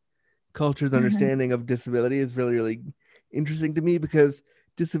different culture's understanding of disability is really, really interesting to me because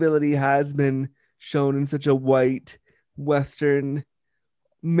disability has been shown in such a white, Western,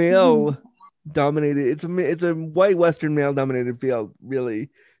 male dominated. It's a white Western male dominated field, really.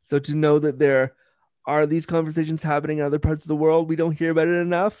 So to know that there are these conversations happening in other parts of the world, we don't hear about it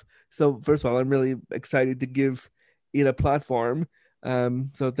enough. So first of all, I'm really excited to give it a platform.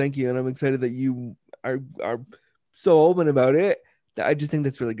 So thank you, and I'm excited that you are so open about it. I just think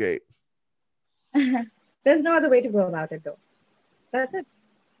that's really great. There's no other way to go about it, though. That's it.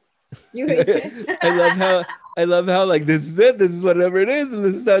 You I love how like this is it. This is whatever it is, and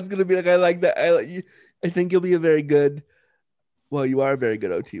this is how it's gonna be. Like I like that. I like you. I think you'll be a very good. Well, you are a very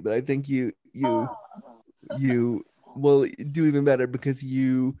good OT, but I think you will do even better because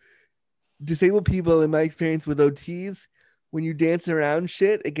disabled people, in my experience with OTs, when you dance around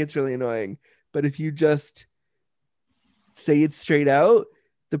shit, it gets really annoying. But if you just say it straight out,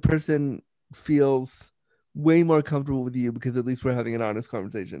 the person feels way more comfortable with you because at least we're having an honest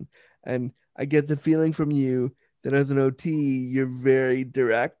conversation. And I get the feeling from you that as an OT, you're very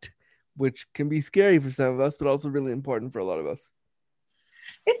direct, which can be scary for some of us, but also really important for a lot of us.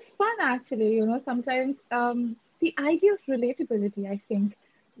 It's fun, actually. Sometimes the idea of relatability, I think,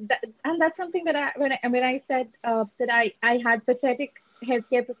 and that's something that when I said that I had pathetic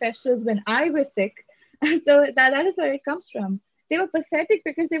healthcare professionals when I was sick, so that is where it comes from. They were pathetic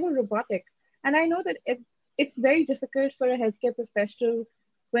because they were robotic, and I know that it's very difficult for a healthcare professional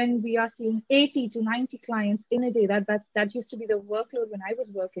when we are seeing 80 to 90 clients in a day. That used to be the workload when I was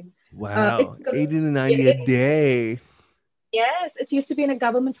working. Wow, It's 80 to yeah, 90 a day. yes, it used to be in a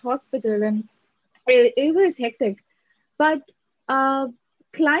government hospital, and it was hectic. But uh,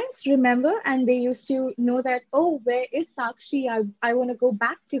 clients remember, and they used to know that, oh, where is Sakshi? I want to go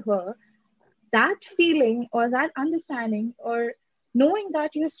back to her. That feeling or that understanding or knowing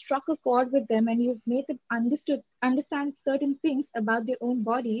that you have struck a chord with them and you've made them understand certain things about their own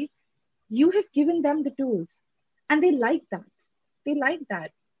body, you have given them the tools, and they like that. They like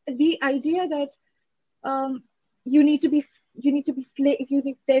that. The idea that um, you need to be you need to be you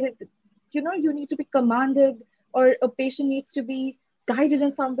need you need to be commanded, or a patient needs to be guided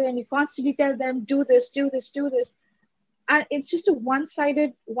in some way, and you constantly tell them do this, do this, do this, and it's just a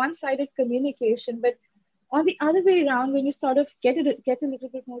one-sided communication. But on the other way around, when you sort of get a little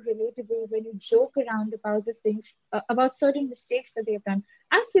bit more relatable, when you joke around about the things, about certain mistakes that they've done,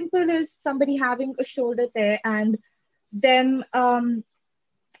 as simple as somebody having a shoulder tear and them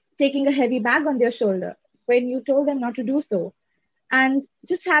taking a heavy bag on their shoulder when you told them not to do so, and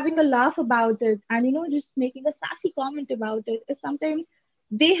just having a laugh about it, and just making a sassy comment about it, is sometimes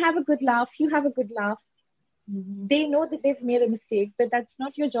they have a good laugh, you have a good laugh. They know that they've made a mistake, but that's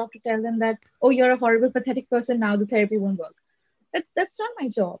not your job to tell them that, oh, you're a horrible, pathetic person, now the therapy won't work. That's not my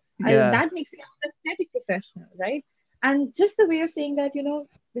job. Yeah. That makes me a pathetic professional, right? And just the way of saying that,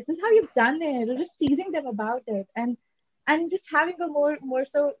 this is how you've done it, or just teasing them about it, and just having a more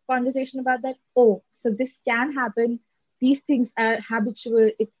so conversation about that. Oh, so this can happen. These things are habitual.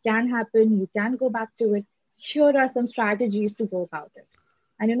 It can happen. You can go back to it. Here are some strategies to go about it.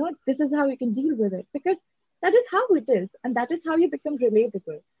 And this is how you can deal with it, because that is how it is, and that is how you become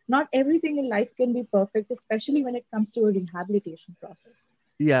relatable. Not everything in life can be perfect, especially when it comes to a rehabilitation process.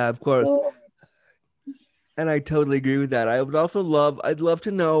 Yeah, of course. So And I totally agree with that. I'd love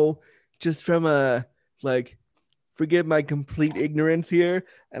to know, just from a, like, forgive my complete ignorance here,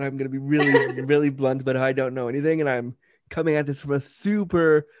 and I'm going to be really, really blunt about how I don't know anything. And I'm coming at this from a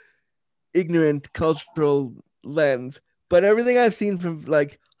super ignorant cultural lens. But everything I've seen from,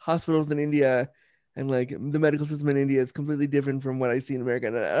 like, hospitals in India and, like, the medical system in India is completely different from what I see in America.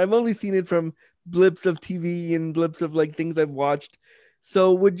 And I've only seen it from blips of TV and blips of, like, things I've watched.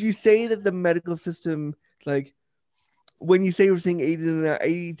 So would you say that the medical system, like, when you say we're seeing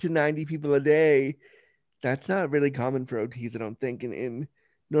 80 to 90 people a day, that's not really common for OTs, I don't think, in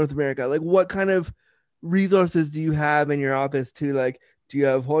North America. Like, what kind of resources do you have in your office to, like, do you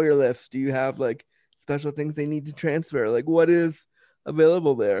have Hoyer lifts? Do you have, like, special things they need to transfer? Like, what is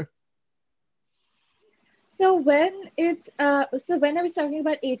available there? so when I was talking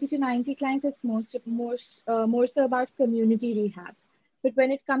about 80 to 90 clients, it's more so about community rehab. But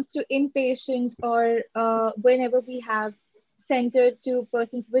when it comes to inpatient, or whenever we have centered to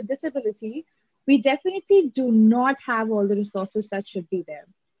persons with disability, we definitely do not have all the resources that should be there,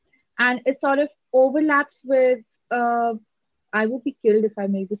 and it sort of overlaps with. I would be killed if I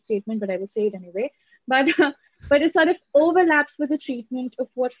made this statement, but I will say it anyway. But but it sort of overlaps with the treatment of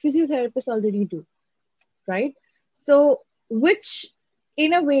what physiotherapists already do, right? So, which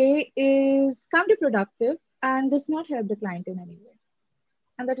in a way is counterproductive and does not help the client in any way.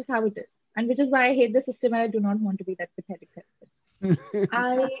 And that is how it is. And which is why I hate the system, and I do not want to be that pathetic therapist.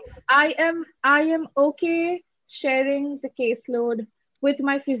 I am okay sharing the caseload with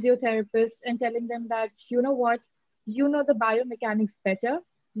my physiotherapist and telling them that, you know what, the biomechanics better,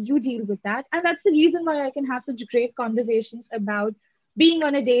 you deal with that. And that's the reason why I can have such great conversations about being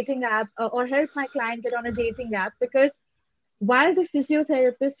on a dating app, or help my client get on a dating app, because while the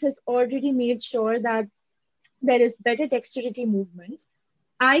physiotherapist has already made sure that there is better dexterity movement,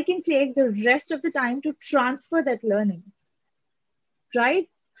 I can take the rest of the time to transfer that learning, right?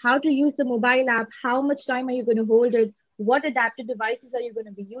 How to use the mobile app, how much time are you going to hold it, what adaptive devices are you going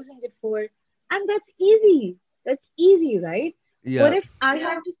to be using it for? And that's easy. That's easy, right? What Yeah. if I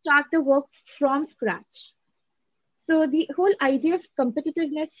had to start the work from scratch? So the whole idea of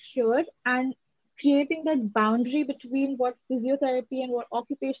competitiveness here, and creating that boundary between what physiotherapy and what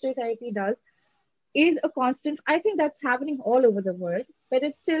occupational therapy does, is a constant. I think that's happening all over the world, but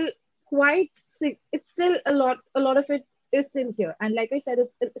it's still it's still a lot of it is still here. And like I said,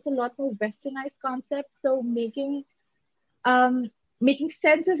 it's a lot more westernized concept. So making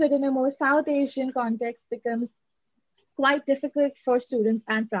sense of it in a more South Asian context becomes quite difficult for students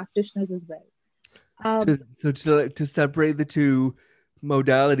and practitioners as well. Um, To separate the two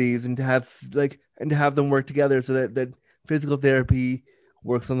modalities, and to have, like, and to have them work together, so that physical therapy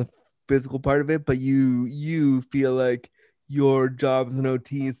works on the physical part of it, but you feel like your job as an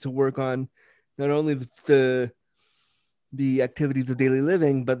OT is to work on not only the the activities of daily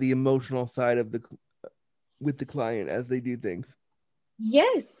living, but the emotional side of with the client as they do things.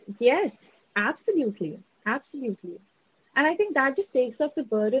 Yes, yes, absolutely, absolutely. And I think that just takes off the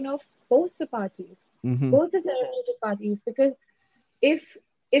burden of both the parties, Mm-hmm. both the therapeutic parties, because if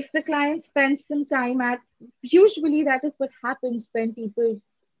if the client spends some time at, usually that is what happens when people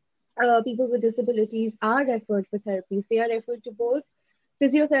with disabilities are referred for therapies. They are referred to both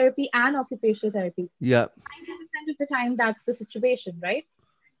physiotherapy and occupational therapy. Yeah. 90% of the time, that's the situation, right?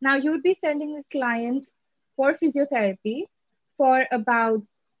 Now, you would be sending a client for physiotherapy for about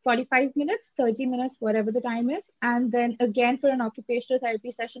 45 minutes, 30 minutes, whatever the time is, and then again for an occupational therapy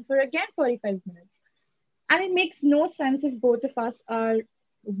session for again 45 minutes. And it makes no sense if both of us are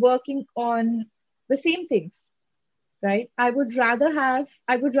working on the same things, right? I would rather have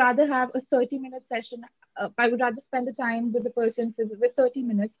a 30-minute session. I would rather spend the time with the person with 30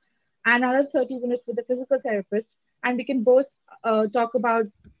 minutes and another 30 minutes with the physical therapist, and we can both talk about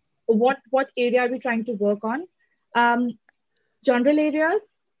what area are we trying to work on, um, general areas,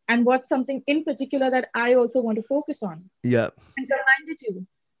 and what's something in particular that I also want to focus on, Yeah. and combine the two.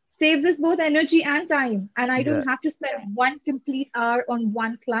 Saves us both energy and time, and I Yeah. don't have to spend one complete hour on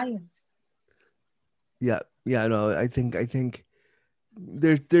one client. Yeah. Yeah. No, I think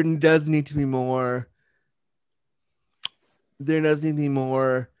there does need to be more. There does need to be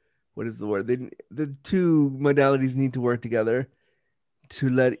more. What is the word? The two modalities need to work together to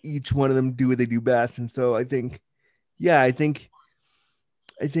let each one of them do what they do best. And so I think, yeah, I think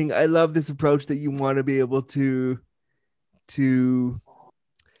I love this approach that you want to be able to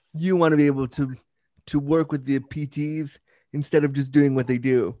you want to be able to work with the PTs instead of just doing what they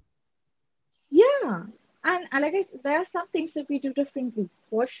do. Yeah. And like there are some things that we do differently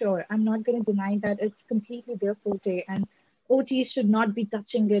for sure. I'm not going to deny that it's completely their forte, and OTs should not be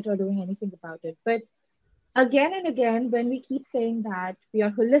touching it or doing anything about it. But again and again, when we keep saying that we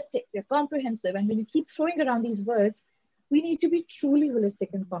are holistic, we are comprehensive, and when you keep throwing around these words, we need to be truly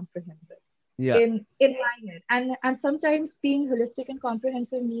holistic and comprehensive Yeah. in alignment. And sometimes being holistic and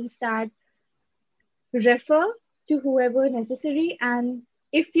comprehensive means that refer to whoever necessary. And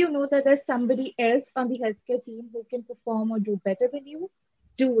if you know that there's somebody else on the healthcare team who can perform or do better than you,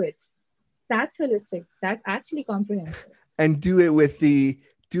 do it. That's holistic. That's actually comprehensive. And do it with the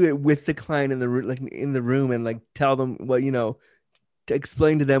client in the room, like in the room, and like tell them what to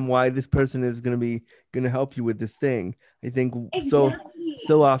explain to them why this person is going to help you with this thing. I think so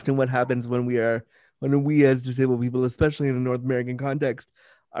Exactly. often what happens when we as disabled people, especially in a North American context,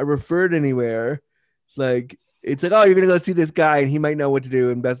 are referred anywhere, like it's like, oh, you're gonna go see this guy and he might know what to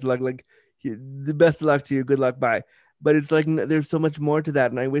do, and best of luck, like the best of luck to you, good luck, bye. But it's like there's so much more to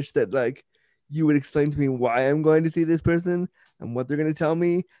that, and I wish that like you would explain to me why I'm going to see this person and what they're going to tell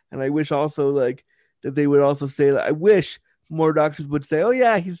me. And I wish also like that they would also say, like, I wish more doctors would say, oh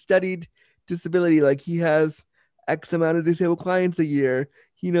yeah, he's studied disability, like he has X amount of disabled clients a year,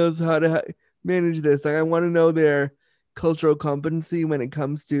 he knows how to manage this. Like I want to know their cultural competency when it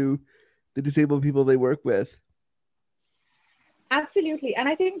comes to the disabled people they work with. Absolutely. And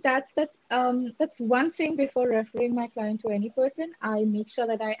I think that's one thing. Before referring my client to any person, I make sure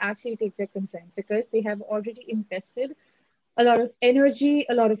that I actually take their consent, because they have already invested a lot of energy,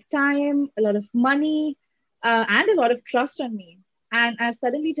 a lot of time, a lot of money, and a lot of trust on me. And I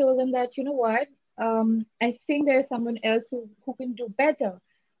suddenly told them that, you know what, I think there's someone else who can do better.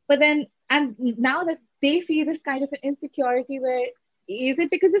 But then, and now that they feel this kind of an insecurity where, is it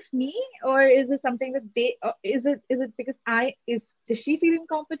because of me, or is it something that is it because does she feel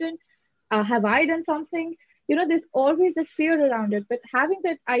incompetent? Have I done something? There's always a fear around it. But having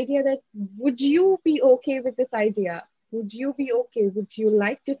that idea that, would you be okay with this idea? Would you be okay? Would you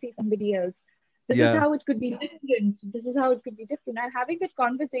like to see somebody else? This is Yeah. how it could be different. This is how it could be different. And having that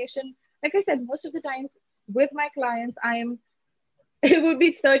conversation, like I said, most of the times with my clients, it would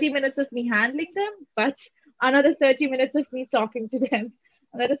be 30 minutes of me handling them, but another 30 minutes of me talking to them.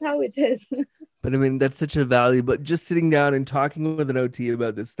 And that is how it is. But I mean, that's such a value. But just sitting down and talking with an OT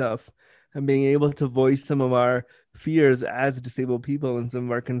about this stuff and being able to voice some of our fears as disabled people and some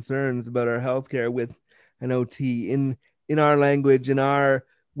of our concerns about our healthcare with an OT in our language, in our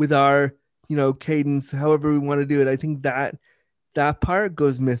with our cadence, however we want to do it. I think that part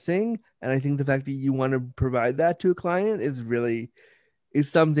goes missing, and I think the fact that you want to provide that to a client is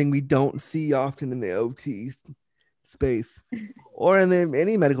something we don't see often in the OT space or in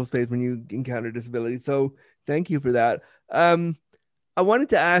any medical space when you encounter disability. So thank you for that. I wanted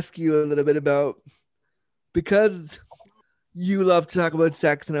to ask you a little bit about, because you love to talk about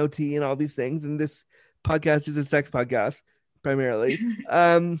sex and OT and all these things, and this podcast is a sex podcast primarily.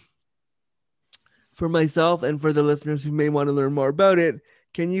 for myself and for the listeners who may want to learn more about it,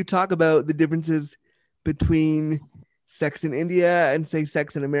 can you talk about the differences between sex in India and say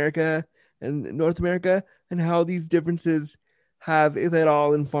sex in America and North America, and how these differences have, if at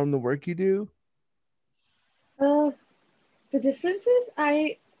all, informed the work you do? Uh, the differences,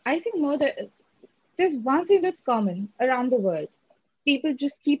 I think more that there's one thing that's common around the world. People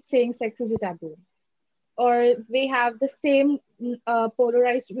just keep saying sex is a taboo, or they have the same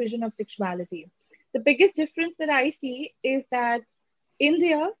polarized vision of sexuality. The biggest difference that I see is that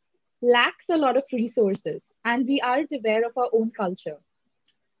India lacks a lot of resources and we aren't aware of our own culture.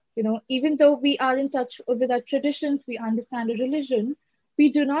 You know, even though we are in touch with our traditions, we understand a religion, we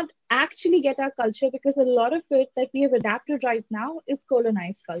do not actually get our culture because a lot of it that we have adapted right now is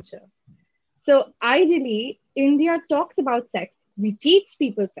colonized culture. So ideally, India talks about sex. We teach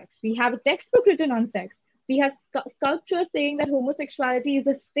people sex. We have a textbook written on sex. We have sculptures saying that homosexuality is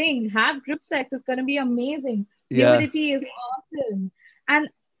a thing. Have group sex. It's going to be amazing. Yeah. Nudity is awesome. And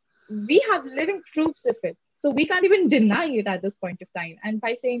we have living proofs of it. So we can't even deny it at this point of time. And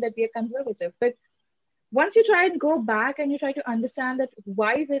by saying that we are conservative, but once you try and go back and you try to understand that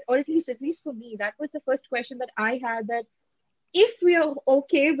why is it, or at least for me, that was the first question that I had, that if we are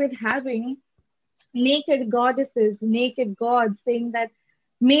okay with having naked goddesses, naked gods saying that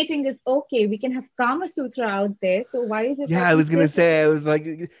mating is okay, we can have Kama Sutra out there. So why is it Yeah, that I we was gonna say say, I was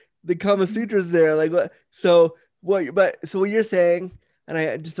like, the Kama Sutra's there. Like what? So what? But so what you're saying, and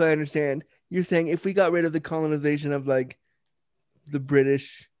I just so I understand, you're saying if we got rid of the colonization of like the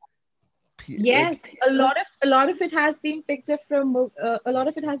British, yes, like a lot of it has been picked up from a lot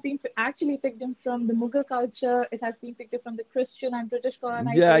of it has been actually picked up from the Mughal culture. It has been picked up from the Christian and British yeah,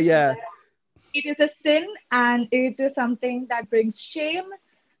 colonization. yeah, That it is a sin and it is something that brings shame.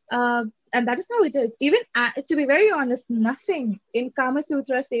 And that is how it is. Even to be very honest, nothing in Kama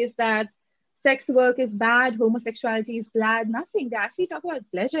Sutra says that sex work is bad, homosexuality is bad. Nothing. They actually talk about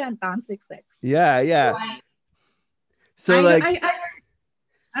pleasure and tantric sex. yeah, So yeah. I, So I, like I, I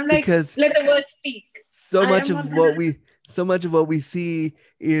I'm like, because let the words speak. so I much am not of gonna. what we see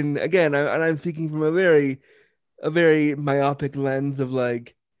in, again, and I'm speaking from a very myopic lens of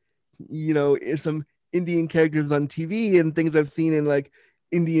like, some Indian characters on TV and things I've seen in like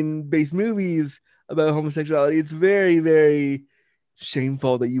Indian based movies about homosexuality. It's very, very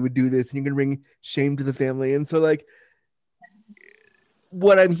shameful that you would do this and you're gonna bring shame to the family. And so like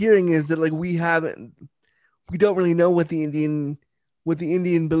what I'm hearing is that like we don't really know what the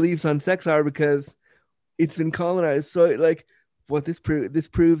Indian beliefs on sex are because it's been colonized. So like what this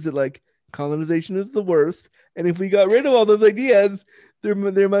proves that like colonization is the worst. And if we got rid of all those ideas, there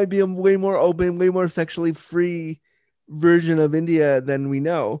might be a way more open, way more sexually free version of India than we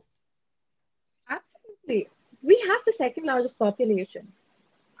know. Absolutely. We have the second largest population.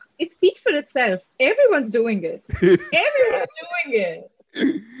 It speaks for itself. Everyone's doing it. Everyone's doing it.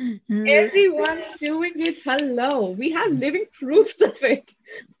 Yeah. Everyone's doing it. Hello. We have living proofs of it.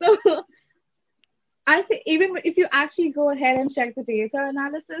 So I think even if you actually go ahead and check the data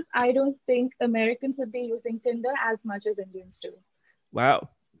analysis, I don't think Americans would be using Tinder as much as Indians do. Wow.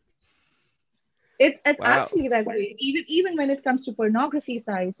 It's Wow. actually that way. Even when it comes to pornography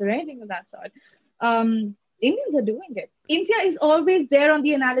sites or anything of that sort, Indians are doing it. India is always there on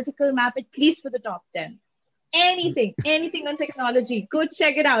the analytical map, at least for the top 10. Anything on technology, go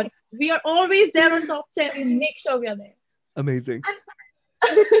check it out. We are always there on top 10. We make sure we are there. Amazing.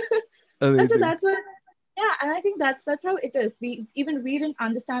 And so Amazing. that's what, yeah, and I think that's how it is. We didn't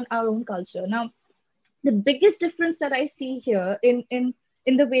understand our own culture. Now, the biggest difference that I see here in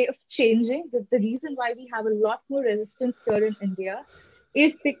the way of changing, the reason why we have a lot more resistance here in India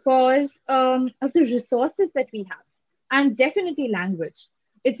is because of the resources that we have, and definitely language.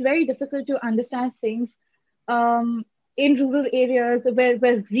 It's very difficult to understand things in rural areas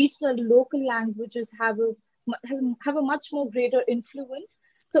where regional local languages have a much more greater influence.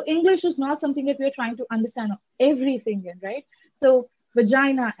 So English is not something that we're trying to understand everything in, right? So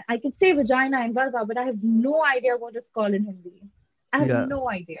vagina, I can say vagina in Garba, but I have no idea what it's called in Hindi. I have Yeah. no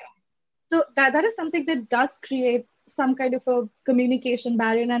idea. So that is something that does create some kind of a communication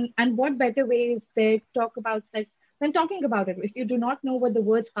barrier. And what better way is there to talk about sex than talking about it? If you do not know what the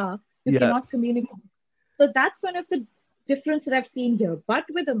words are, you Yeah. cannot communicate. So that's one of the difference that I've seen here. But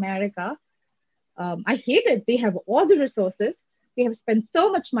with America, I hate it. They have all the resources. They have spent so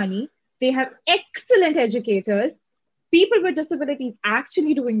much money. They have excellent educators. People with disabilities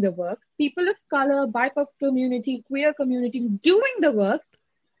actually doing the work. People of color, BIPOC community, queer community doing the work.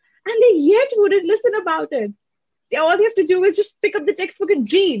 And they yet wouldn't listen about it. All they have to do is just pick up the textbook and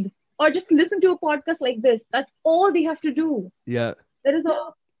read, or just listen to a podcast like this. That's all they have to do. Yeah. That is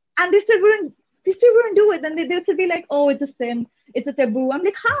all. And they still wouldn't. They still won't do it. And they'll still be like, oh, it's a sin. It's a taboo. I'm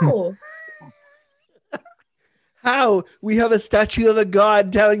like, how? How? We have a statue of a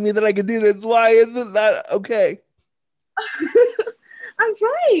god telling me that I can do this. Why isn't that okay? I'm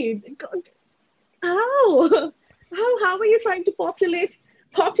right. How? How are you trying to populate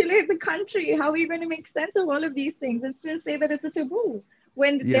the country? How are you going to make sense of all of these things and still say that it's a taboo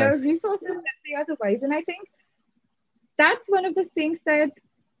when Yeah. there are resources that say otherwise? And I think that's one of the things that,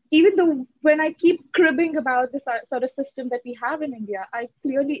 even though when I keep cribbing about this sort of system that we have in India, I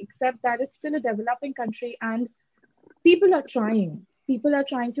clearly accept that it's still a developing country and people are trying. People are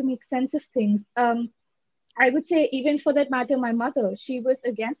trying to make sense of things. I would say, even for that matter, my mother, she was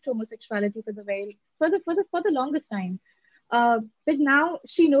against homosexuality for the longest time. But now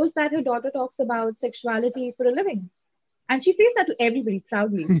she knows that her daughter talks about sexuality for a living, and she says that to everybody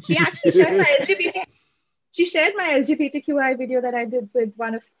proudly. She actually shared my LGBT. She shared my LGBTQI video that I did with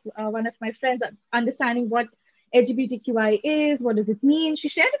one of my friends, understanding what LGBTQI is, what does it mean. She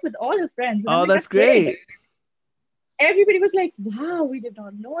shared it with all her friends, and I'm Oh, like, that's that's great. great. Everybody was like, wow, we did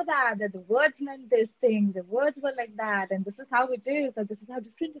not know that the words meant this thing, the words were like that, and this is how it is, or this is how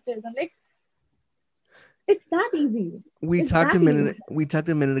different it is. I'm like, it's that easy. We It's talked a that minute easy. we talked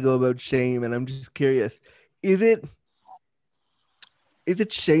a minute ago about shame, and I'm just curious. Is it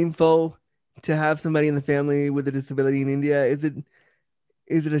shameful to have somebody in the family with a disability in India? Is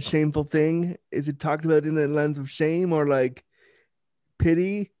it a shameful thing? Is it talked about in a lens of shame or like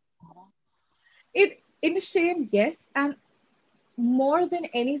pity? It is shame, yes, and more than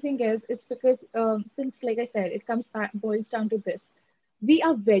anything else, it's because since, like I said, it comes back boils down to this: we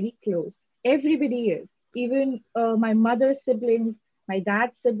are very close. Everybody is, even my mother's siblings, my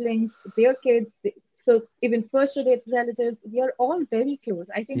dad's siblings, their kids. So even first relatives, we are all very close.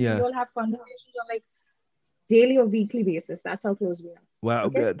 I think we Yeah. all have conversations on like daily or weekly basis. That's how close we are. Wow,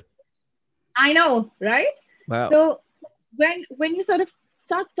 Okay, good. I know, right? Wow. So when you sort of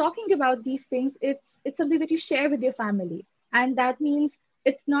start talking about these things, it's something that you share with your family, and that means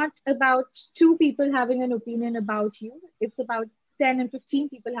it's not about two people having an opinion about you. It's about 10 and 15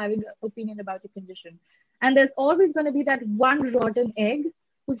 people having an opinion about your condition, and there's always going to be that one rotten egg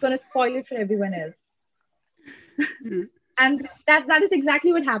who's going to spoil it for everyone else. And that is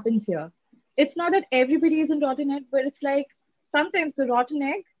exactly what happens here. It's not that everybody is in rotten egg, but it's like sometimes the rotten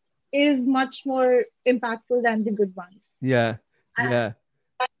egg is much more impactful than the good ones. Yeah. And Yeah.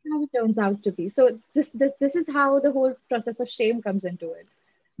 that's how it turns out to be. So this is how the whole process of shame comes into it,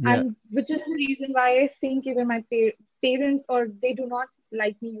 Yeah. and which is the reason why I think even my parents, or they do not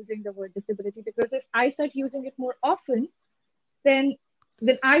like me using the word disability, because if I start using it more often, then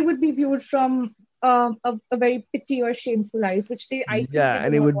I would be viewed from a very pity or shameful eyes, which I think they Yeah, do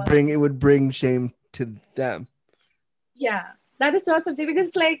and it not would want. bring shame to them. Yeah, that is not something, because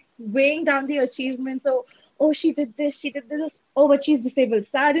it's like weighing down the achievements. So, oh, she did this. Oh, but she's disabled.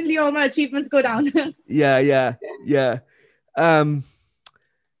 Suddenly, all my achievements go down. Yeah, yeah, yeah. Um,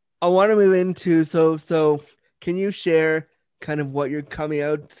 I want to move into can you share kind of what your coming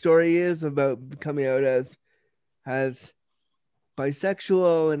out story is about coming out as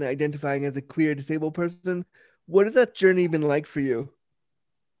bisexual and identifying as a queer disabled person? What has that journey been like for you?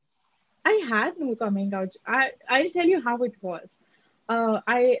 I had no coming out. I'll tell you how it was.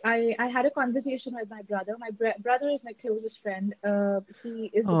 I had a conversation with my brother. My brother is my closest friend. He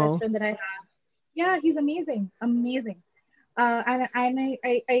is the best Oh, friend that I have. Yeah, he's amazing, amazing. And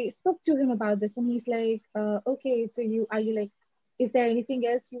I spoke to him about this, and he's like, okay, so are you like, is there anything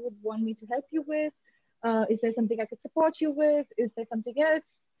else you would want me to help you with? Is there something I could support you with? Is there something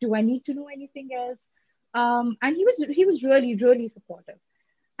else? Do I need to know anything else? And he was really, really supportive.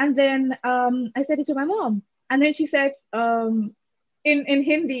 And then I said it to my mom. And then she said, in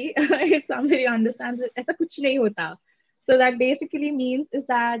Hindi, if somebody understands it, aisa kuch nahi hota. So that basically means is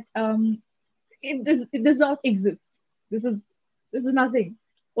that it does not exist. This is this is nothing.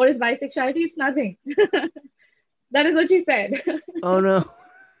 What is bisexuality? It's nothing. That is what she said. oh no.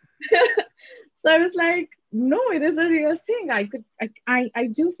 So I was like, no, it is a real thing. I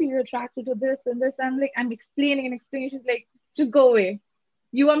do feel attracted to this and this. I'm explaining and explaining. She's like, just go away.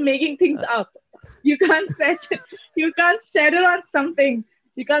 You are making things up. You can't set you can't settle on something.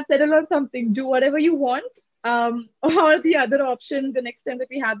 You can't settle on something. Do whatever you want. Or the other option, the next time that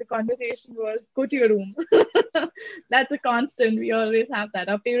we had the conversation, was go to your room. That's a constant. We always have that.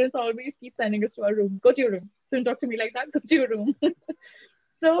 Our parents always keep sending us to our room. Go to your room. Don't talk to me like that. Go to your room.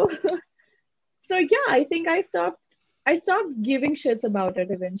 So so yeah, I think I stopped giving shits about it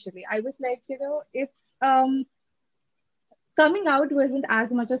eventually. I was like, it's coming out wasn't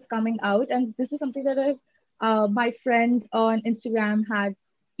as much as coming out, and this is something that my friend on Instagram had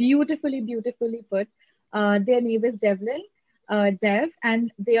beautifully, beautifully put. Their name is Dev, and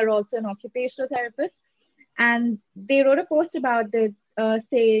they are also an occupational therapist. And they wrote a post about it,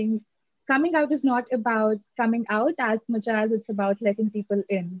 saying, coming out is not about coming out as much as it's about letting people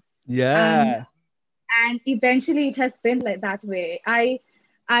in. And Yeah. eventually it has been like that way.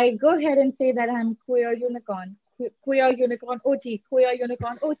 I go ahead and say that I'm queer unicorn, queer unicorn OT, queer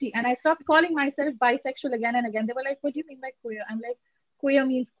unicorn OT, and I stopped calling myself bisexual again and again. They were like, "What do you mean by queer?" I'm like, "Queer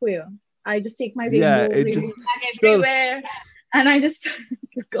means queer." I just take my Yeah. rainbow It rainbow just flag so everywhere, and I just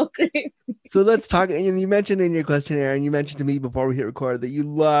go crazy. so let's talk. And you mentioned in your questionnaire, and you mentioned to me before we hit record that you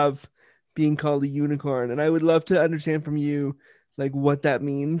love being called a unicorn, and I would love to understand from you like what that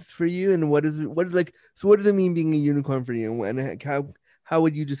means for you, and what is like. So what does it mean being a unicorn for you, and how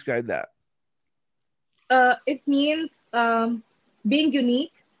would you describe that? It means being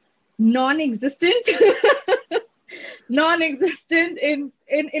unique, non-existent, non-existent in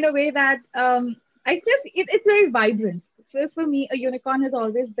a way that it's very vibrant. For me, a unicorn has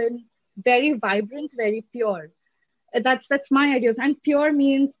always been very vibrant, very pure. That's my idea. And pure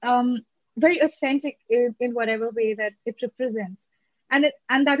means very authentic in whatever way that it represents. And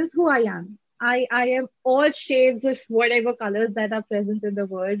that is who I am. I am all shades of whatever colors that are present in the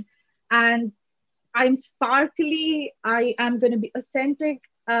world. And I'm sparkly. I am going to be authentic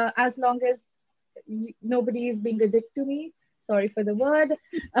as long as nobody is being a dick to me. Sorry for the word.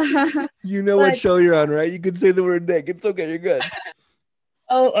 You know what But show you're on, right? You could say the word Nick. It's okay. You're good.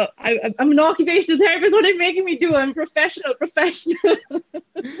 I'm an occupational therapist. What are you making me do? I'm professional.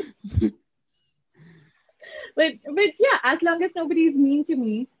 But yeah, as long as nobody is mean to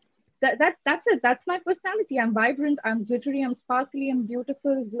me, that's it. That's my personality. I'm vibrant. I'm glittery. I'm sparkly. I'm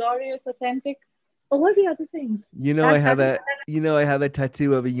beautiful, glorious, authentic. All the other things. You know, That is. I have a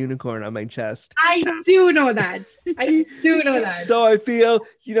tattoo of a unicorn on my chest. I do know that. I do know that. So I feel,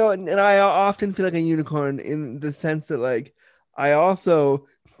 and I often feel like a unicorn in the sense that like I also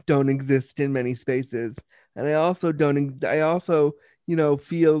don't exist in many spaces, and I also,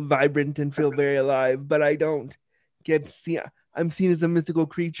 feel vibrant and feel very alive, but I don't get seen. I'm seen as a mythical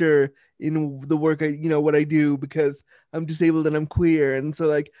creature in the work what I do because I'm disabled and I'm queer, and so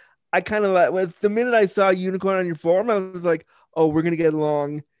like I kind of like with the minute I saw unicorn on your form, I was like, oh, we're gonna get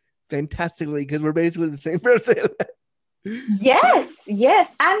along fantastically because we're basically the same person. Yes,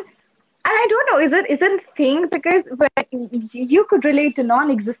 and I don't know, is it a thing? Because you could relate to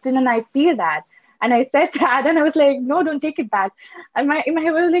non-existent, and I feel that. And I said that, and I was like, no, don't take it back. And my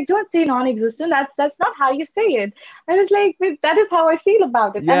head was like, don't say non-existent. That's not how you say it. I was like, but that is how I feel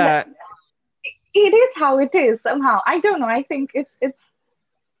about it, and Yeah, it is how it is somehow. I don't know. I think it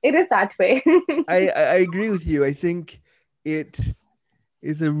is that way. I agree with you. I think it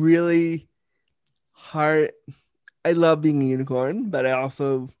is a really hard. I love being a unicorn, but I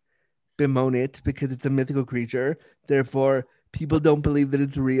also bemoan it because it's a mythical creature. Therefore, people don't believe that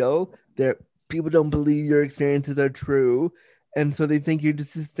it's real. People don't believe your experiences are true. And so they think you're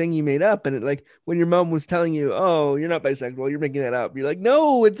just this thing you made up. And like when your mom was telling you, oh, you're not bisexual, you're making that up. You're like,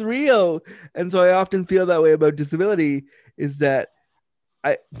 no, it's real. And so I often feel that way about disability is that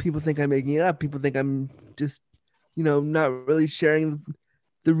people think I'm making it up. People think I'm just, not really sharing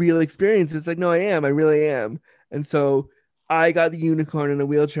the real experience. It's like, no, I am. I really am. And so I got the unicorn in a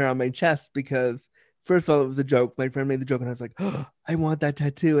wheelchair on my chest because first of all, it was a joke. My friend made the joke and I was like, oh, I want that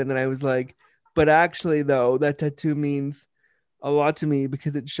tattoo. And then I was like, but actually though, that tattoo means a lot to me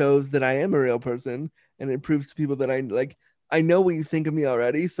because it shows that I am a real person and it proves to people that I know what you think of me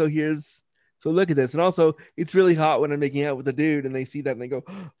already. So look at this. And also it's really hot when I'm making out with a dude and they see that and they go,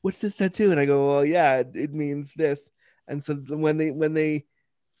 oh, what's this tattoo? And I go, well, yeah, it means this. And so when they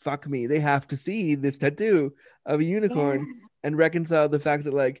fuck me, they have to see this tattoo of a unicorn and reconcile the fact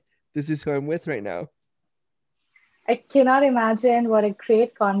that like this is who I'm with right now. I cannot imagine what a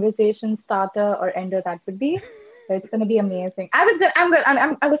great conversation starter or ender that would be. So it's going to be amazing. I was good. I'm good.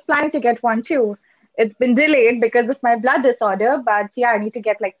 I was planning to get one too. It's been delayed because of my blood disorder, but yeah, I need to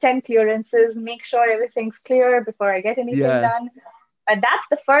get like 10 clearances, make sure everything's clear before I get anything Yeah. done. But that's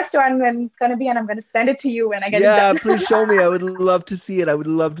the first one when it's going to be, and I'm going to send it to you when I get it Yeah, done. please show me. I would love to see it. I would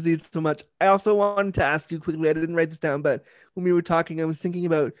love to see it so much. I also wanted to ask you quickly. I didn't write this down, but when we were talking, I was thinking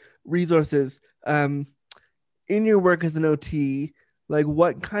about resources. In your work as an OT, like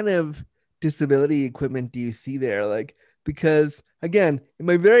what kind of disability equipment do you see there? Like, because again, in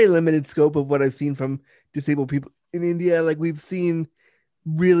my very limited scope of what I've seen from disabled people in India, like we've seen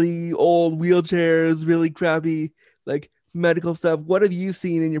really old wheelchairs, really crappy, like medical stuff. What have you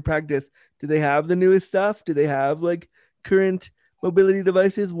seen in your practice? Do they have the newest stuff? Do they have like current mobility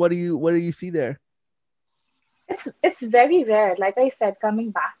devices? What do you see there? it's very rare. Like I said,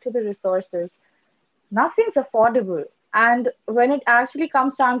 coming back to the resources, nothing's affordable. And when it actually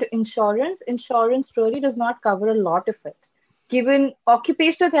comes down to insurance, insurance really does not cover a lot of it. Given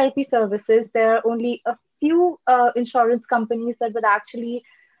occupational therapy services, there are only a few insurance companies that would actually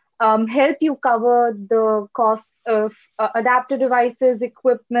help you cover the costs of adapter devices,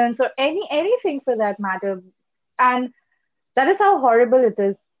 equipments, or anything for that matter. And that is how horrible it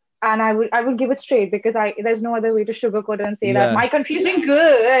is. And I would give it straight because I there's no other way to sugarcoat it and say that Yeah. my country's doing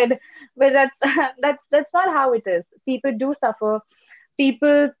good, but that's that's not how it is. People do suffer.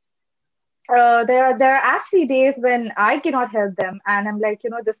 People there are actually days when I cannot help them, and I'm like,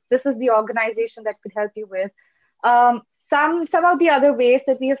 this is the organization that could help you with. Some of the other ways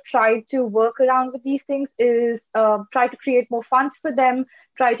that we have tried to work around with these things is try to create more funds for them,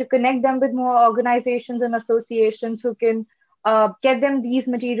 try to connect them with more organizations and associations who can get them these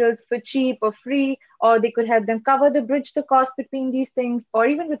materials for cheap or free, or they could help them cover the bridge the cost between these things, or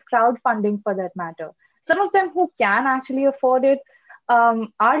even with crowdfunding for that matter. Some of them who can actually afford it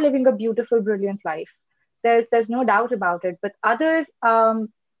are living a beautiful, brilliant life. There's no doubt about it. But others,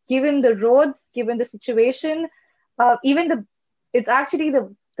 given the roads, given the situation, even the it's actually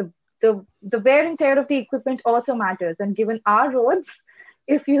the wear and tear of the equipment also matters. And given our roads,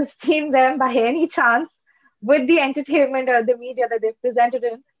 if you've seen them by any chance with the entertainment or the media that they've presented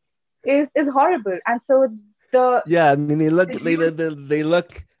in, is horrible. And so the Yeah, I mean they look the they huge they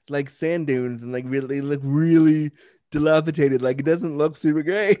look like sand dunes and like really they look really dilapidated. Like it doesn't look super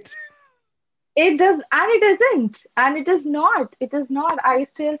great. It does, and it isn't, and it is not. It is not. I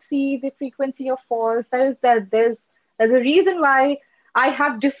still see the frequency of falls. There's a reason why I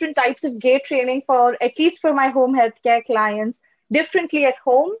have different types of gait training for at least for my home healthcare clients, differently at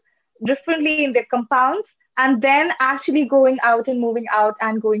home, differently in their compounds, and then actually going out and moving out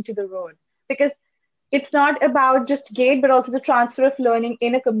and going to the road because it's not about just gait, but also the transfer of learning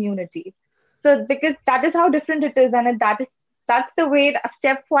in a community. So because that is how different it is, and that's the way a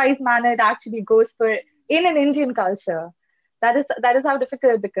stepwise manner it actually goes for in an Indian culture. That is how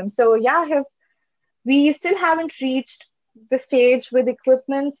difficult it becomes. So yeah, we still haven't reached the stage with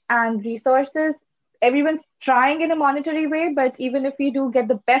equipments and resources. Everyone's trying in a monetary way, but even if we do get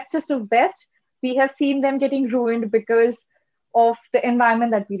the bestest of best, we have seen them getting ruined because of the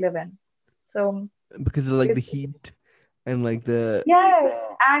environment that we live in. So Because of like the it's heat and like the yes,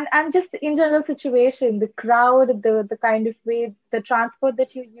 and just in general situation, the crowd, the kind of way, the transport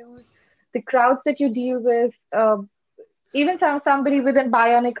that you use, the crowds that you deal with, even somebody with a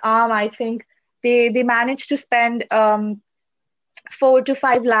bionic arm, I think they managed to spend 4 to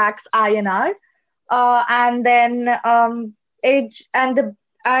 5 lakhs INR, and then it and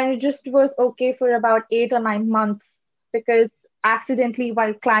it just was okay for about 8 or 9 months because accidentally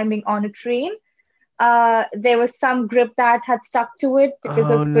while climbing on a train there was some grip that had stuck to it because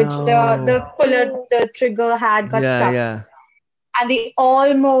oh of which the no. puller, the trigger had got Yeah, stuck. yeah. And they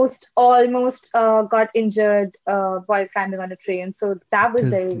almost got injured while climbing on a train. So that was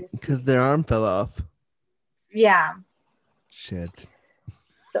very Because risky. their arm fell off. Yeah. Shit.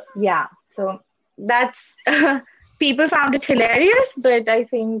 So, yeah. So that's, people found it hilarious, but I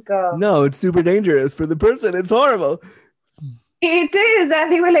think No, it's super dangerous for the person. It's horrible. it is.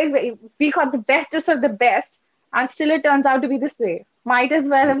 And they were like, we got the bestest of the best. And still it turns out to be this way. Might as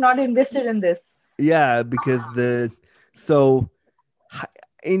well have not invested in this. Yeah, because so hi-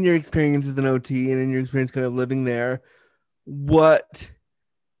 in your experience as an OT and in your experience kind of living there, what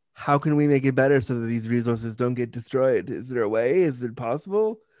how can we make it better so that these resources don't get destroyed? Is there a way? Is it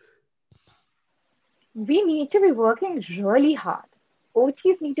possible? We need to be working really hard.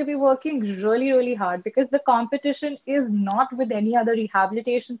 OTs need to be working really, really hard because the competition is not with any other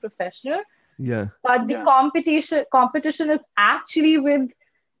rehabilitation professional, Yeah. but the competition is actually with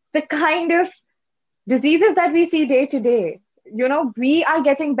the kind of diseases that we see day to day. We are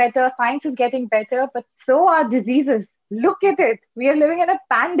getting better, science is getting better, but so are diseases. Look at it. We are living in a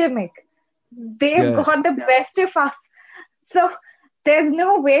pandemic. They've Yeah. got the best of us. So there's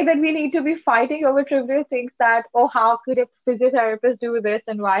no way that we need to be fighting over trivial things that, oh, how could a physiotherapist do this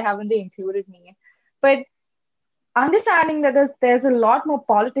and why haven't they included me? But understanding that there's a lot more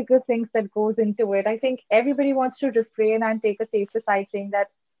political things that goes into it. I think everybody wants to refrain and take a safer side saying that,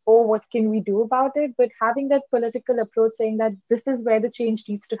 oh, what can we do about it? But having that political approach saying that this is where the change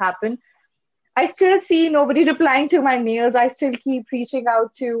needs to happen. I still see nobody replying to my mails. I still keep reaching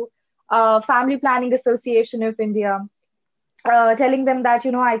out to Family Planning Association of India, telling them that,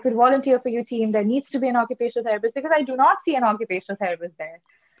 I could volunteer for your team. There needs to be an occupational therapist because I do not see an occupational therapist there.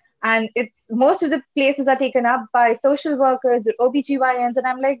 And it's most of the places are taken up by social workers or OBGYNs. And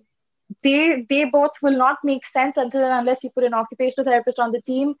I'm like, they both will not make sense until and unless you put an occupational therapist on the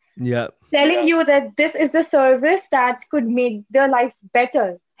team Yeah. telling you that this is the service that could make their lives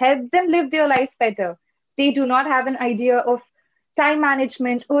better, help them live their lives better. They do not have an idea of time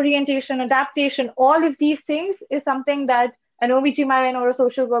management, orientation, adaptation. All of these things is something that an OBGYN or a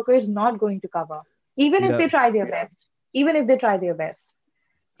social worker is not going to cover, even if Yeah. they try their best. Even if they try their best.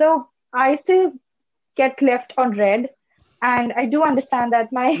 So I still get left on red, and I do understand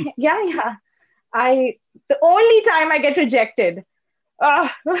that my yeah. I the only time I get rejected. Oh,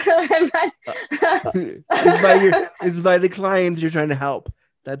 It's by the clients you're trying to help.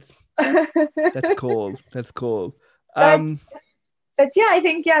 That's cool. That's cool. but but yeah, I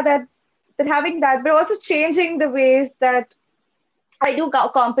think that having that, but also changing the ways that I do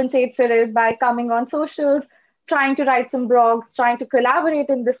compensate for it by coming on socials, trying to write some blogs, trying to collaborate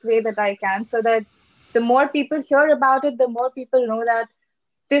in this way that I can, so that the more people hear about it, the more people know that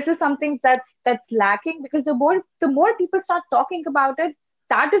this is something that's lacking. Because the more people start talking about it,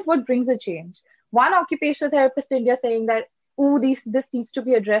 that is what brings a change. One occupational therapist in India saying that, oh, this needs to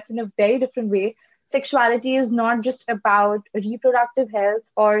be addressed in a very different way. Sexuality is not just about reproductive health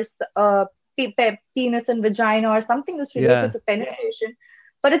or penis and vagina or something that's related yeah. to penetration,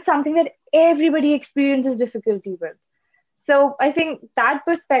 but it's something that everybody experiences difficulty with. So I think that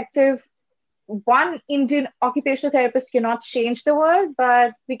perspective, one Indian occupational therapist cannot change the world,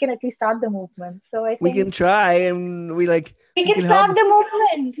 but we can at least start the movement. So I We can think try, and we we can can help. start the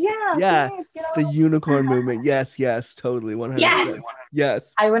movement. Yeah, Yeah. great. The unicorn movement. Yes, yes, totally. Yes, 100%.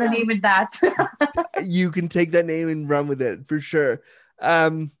 Yes. I want to name it that. You can take that name and run with it for sure.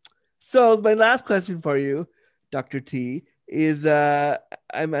 So my last question for you, Dr. T, is I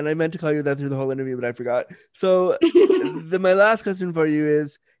meant to call you that through the whole interview, but I forgot. So my last question for you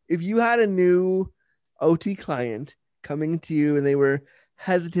is, if you had a new OT client coming to you and they were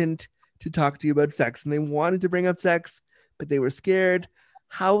hesitant to talk to you about sex and they wanted to bring up sex, but they were scared,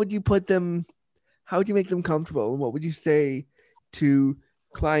 how would you make them comfortable? And what would you say to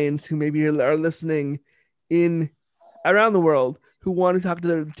clients who maybe are listening in around the world who want to talk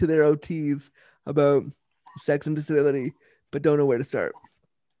to their OTs about sex and disability, but don't know where to start?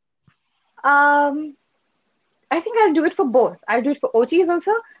 um, I think I'll do it for both. I'll do it for OTs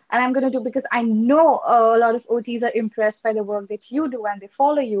also, and I'm going to do, because I know a lot of OTs are impressed by the work that you do and they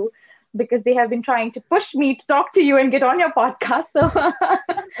follow you, because they have been trying to push me to talk to you and get on your podcast. So,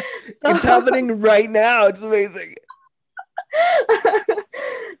 It's happening right now. It's amazing.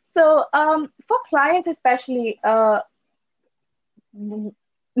 so for clients especially,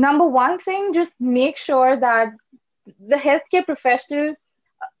 number one thing, just make sure that the healthcare professional,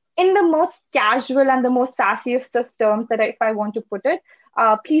 in the most casual and the most sassiest of terms that if I want to put it,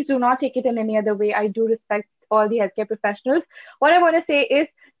 please do not take it in any other way. I do respect all the healthcare professionals. What I want to say is,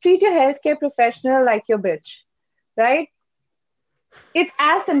 treat your healthcare professional like your bitch, right? It's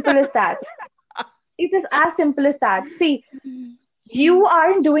as simple as that. It is as simple as that. See, you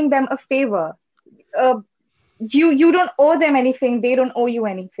aren't doing them a favor. Uh, you don't owe them anything. They don't owe you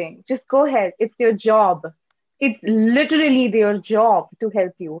anything. Just go ahead. It's their job. It's literally their job to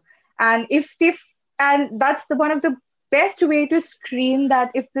help you. And and that's the one of the best way to screen that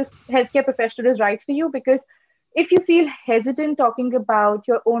if this healthcare professional is right for you. Because if you feel hesitant talking about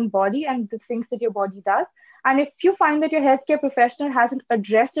your own body and the things that your body does, and if you find that your healthcare professional hasn't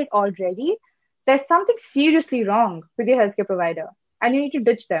addressed it already, there's something seriously wrong with your healthcare provider, and you need to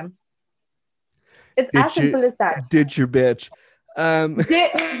ditch them. It's as simple as that. Ditch your bitch.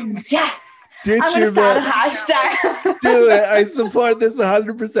 Yes, Ditch I'm your gonna start a bitch. hashtag. Do it. I support this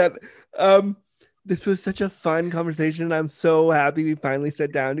 100%. This was such a fun conversation. I'm so happy we finally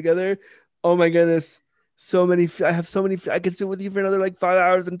sat down together. Oh my goodness. I have so many, I could sit with you for another like 5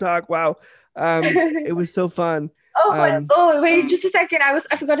 hours and talk. Wow. It was so fun. Wait, just a second. I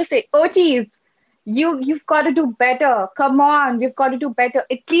forgot to say, OTs, you've got to do better. Come on, you've got to do better.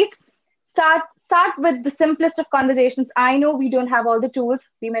 At least start with the simplest of conversations. I know we don't have all the tools.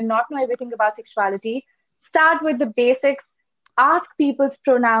 We may not know everything about sexuality. Start with the basics. Ask people's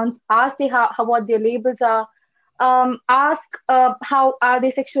pronouns. Ask how what their labels are. Ask how are they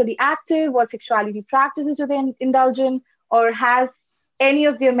sexually active, what sexuality practices do they indulge in, or has any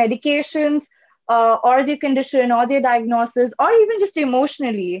of their medications or their condition or their diagnosis, or even just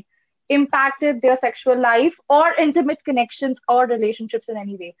emotionally impacted their sexual life or intimate connections or relationships in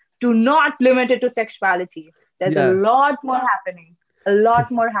any way. Do not limit it to sexuality. There's a Yeah. lot more happening. A lot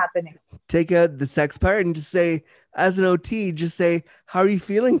more happening. Take out the sex part and just say, as an OT, just say, how are you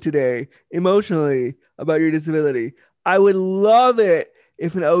feeling today emotionally about your disability? I would love it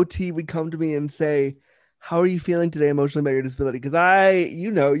if an OT would come to me and say, how are you feeling today emotionally about your disability? Because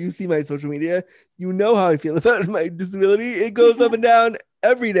you see my social media, you know how I feel about my disability. It goes up and down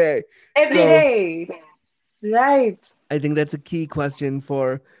every day. Every day. Right. I think that's a key question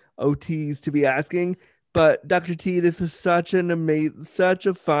for OTs to be asking. But Dr. T, this was such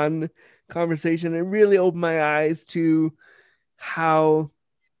a fun conversation. It really opened my eyes to how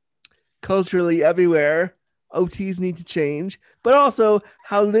culturally everywhere OTs need to change, but also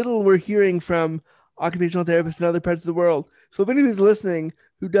how little we're hearing from occupational therapists in other parts of the world. So if anybody's listening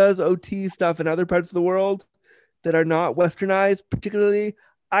who does OT stuff in other parts of the world that are not westernized, particularly,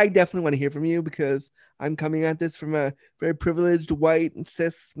 I definitely want to hear from you, because I'm coming at this from a very privileged white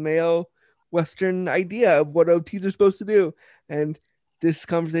cis male Western idea of what OTs are supposed to do. And this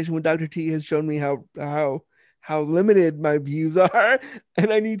conversation with Dr. T has shown me how limited my views are,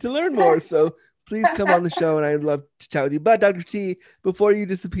 and I need to learn more. So please come on the show, and I'd love to chat with you. But Dr. T, before you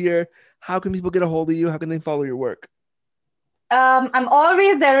disappear, how can people get a hold of you? How can they follow your work? I'm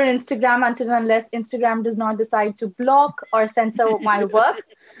always there on Instagram until and unless Instagram does not decide to block or censor my work,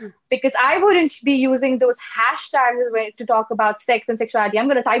 because I wouldn't be using those hashtags to talk about sex and sexuality. I'm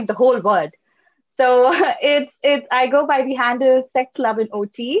going to type the whole word. So I go by the handle Sex Love and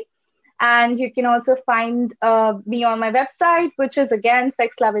OT, and you can also find me on my website, which is again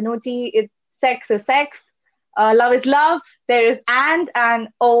Sex Love and OT. It's sex is sex, love is love. There is and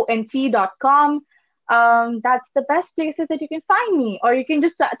ONT.com. That's the best places that you can find me. Or you can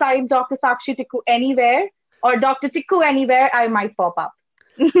just type Dr. Sakshi Tikku anywhere, or Dr. Tikku anywhere. I might pop up.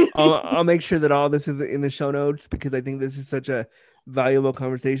 I'll make sure that all this is in the show notes, because I think this is such a valuable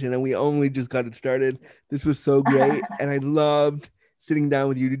conversation, and we only just got it started. This was so great, and I loved sitting down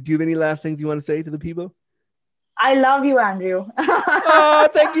with you. Do you have any last things you want to say to the people? I love you, Andrew. Oh,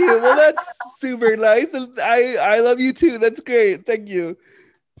 thank you. Well, that's super nice. I love you too. That's great. Thank you.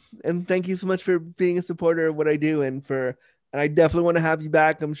 And thank you so much for being a supporter of what I do, and I definitely want to have you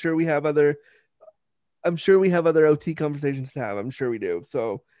back. I'm sure we have other OT conversations to have. I'm sure we do.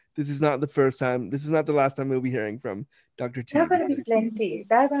 So this is not the first time. This is not the last time we'll be hearing from Dr. T. There are going to be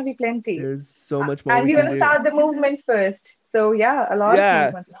plenty. There's so much more. And we're going to start the movement first. So yeah, a lot of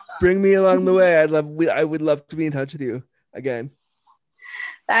movements to start. Bring me along the way. I would love to be in touch with you again.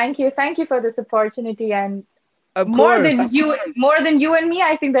 Thank you for this opportunity. And of more course, than you and me,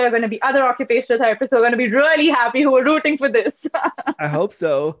 I think there are going to be other occupational therapists who are going to be really happy, who are rooting for this. I hope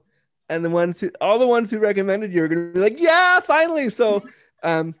so. And all the ones who recommended you are going to be like, yeah, finally. So,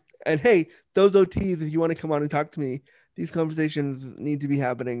 and hey, those OTs, if you want to come on and talk to me, these conversations need to be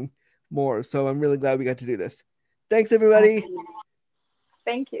happening more. So I'm really glad we got to do this. Thanks, everybody.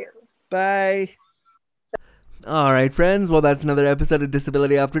 Thank you. Bye. All right, friends. Well, that's another episode of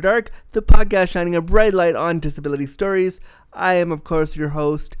Disability After Dark, the podcast shining a bright light on disability stories. I am, of course, your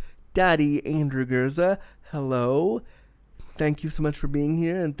host, Daddy Andrew Gurza. Hello. Thank you so much for being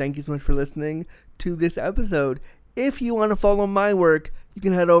here, and thank you so much for listening to this episode. If you want to follow my work, you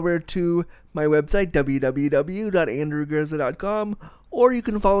can head over to my website, www.andrewgurza.com, or you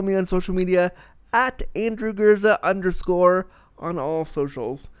can follow me on social media at @AndrewGurza_ on all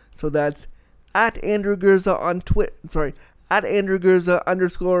socials. So that's at @AndrewGurza on Twitter. At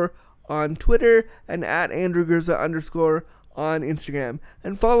 @AndrewGurza_ on Twitter, and at @AndrewGurza_ on Instagram.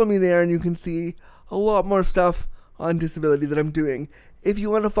 And follow me there, and you can see a lot more stuff on disability that I'm doing. If you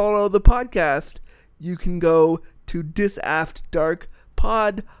want to follow the podcast, you can go to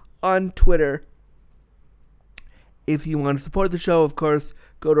DisAftDarkPod on Twitter. If you want to support the show, of course,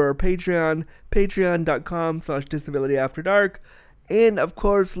 go to our Patreon, patreon.com/disabilityafterdark. And, of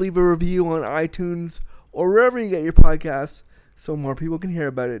course, leave a review on iTunes or wherever you get your podcasts so more people can hear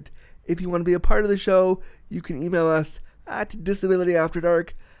about it. If you want to be a part of the show, you can email us at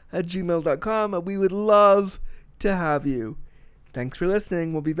disabilityafterdark@gmail.com. We would love to have you. Thanks for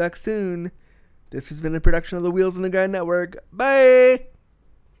listening. We'll be back soon. This has been a production of the Wheels on the Ground Network. Bye!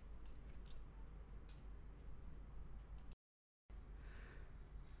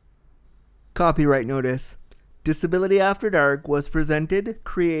 Copyright notice. Disability After Dark was presented,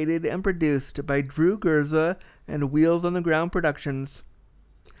 created, and produced by Drew Gurza and Wheels on the Ground Productions.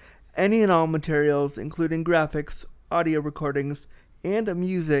 Any and all materials, including graphics, audio recordings, and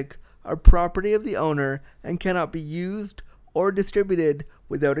music, are property of the owner and cannot be used or distributed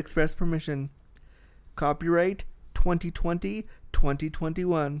without express permission. Copyright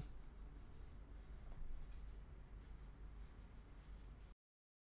 2020-2021.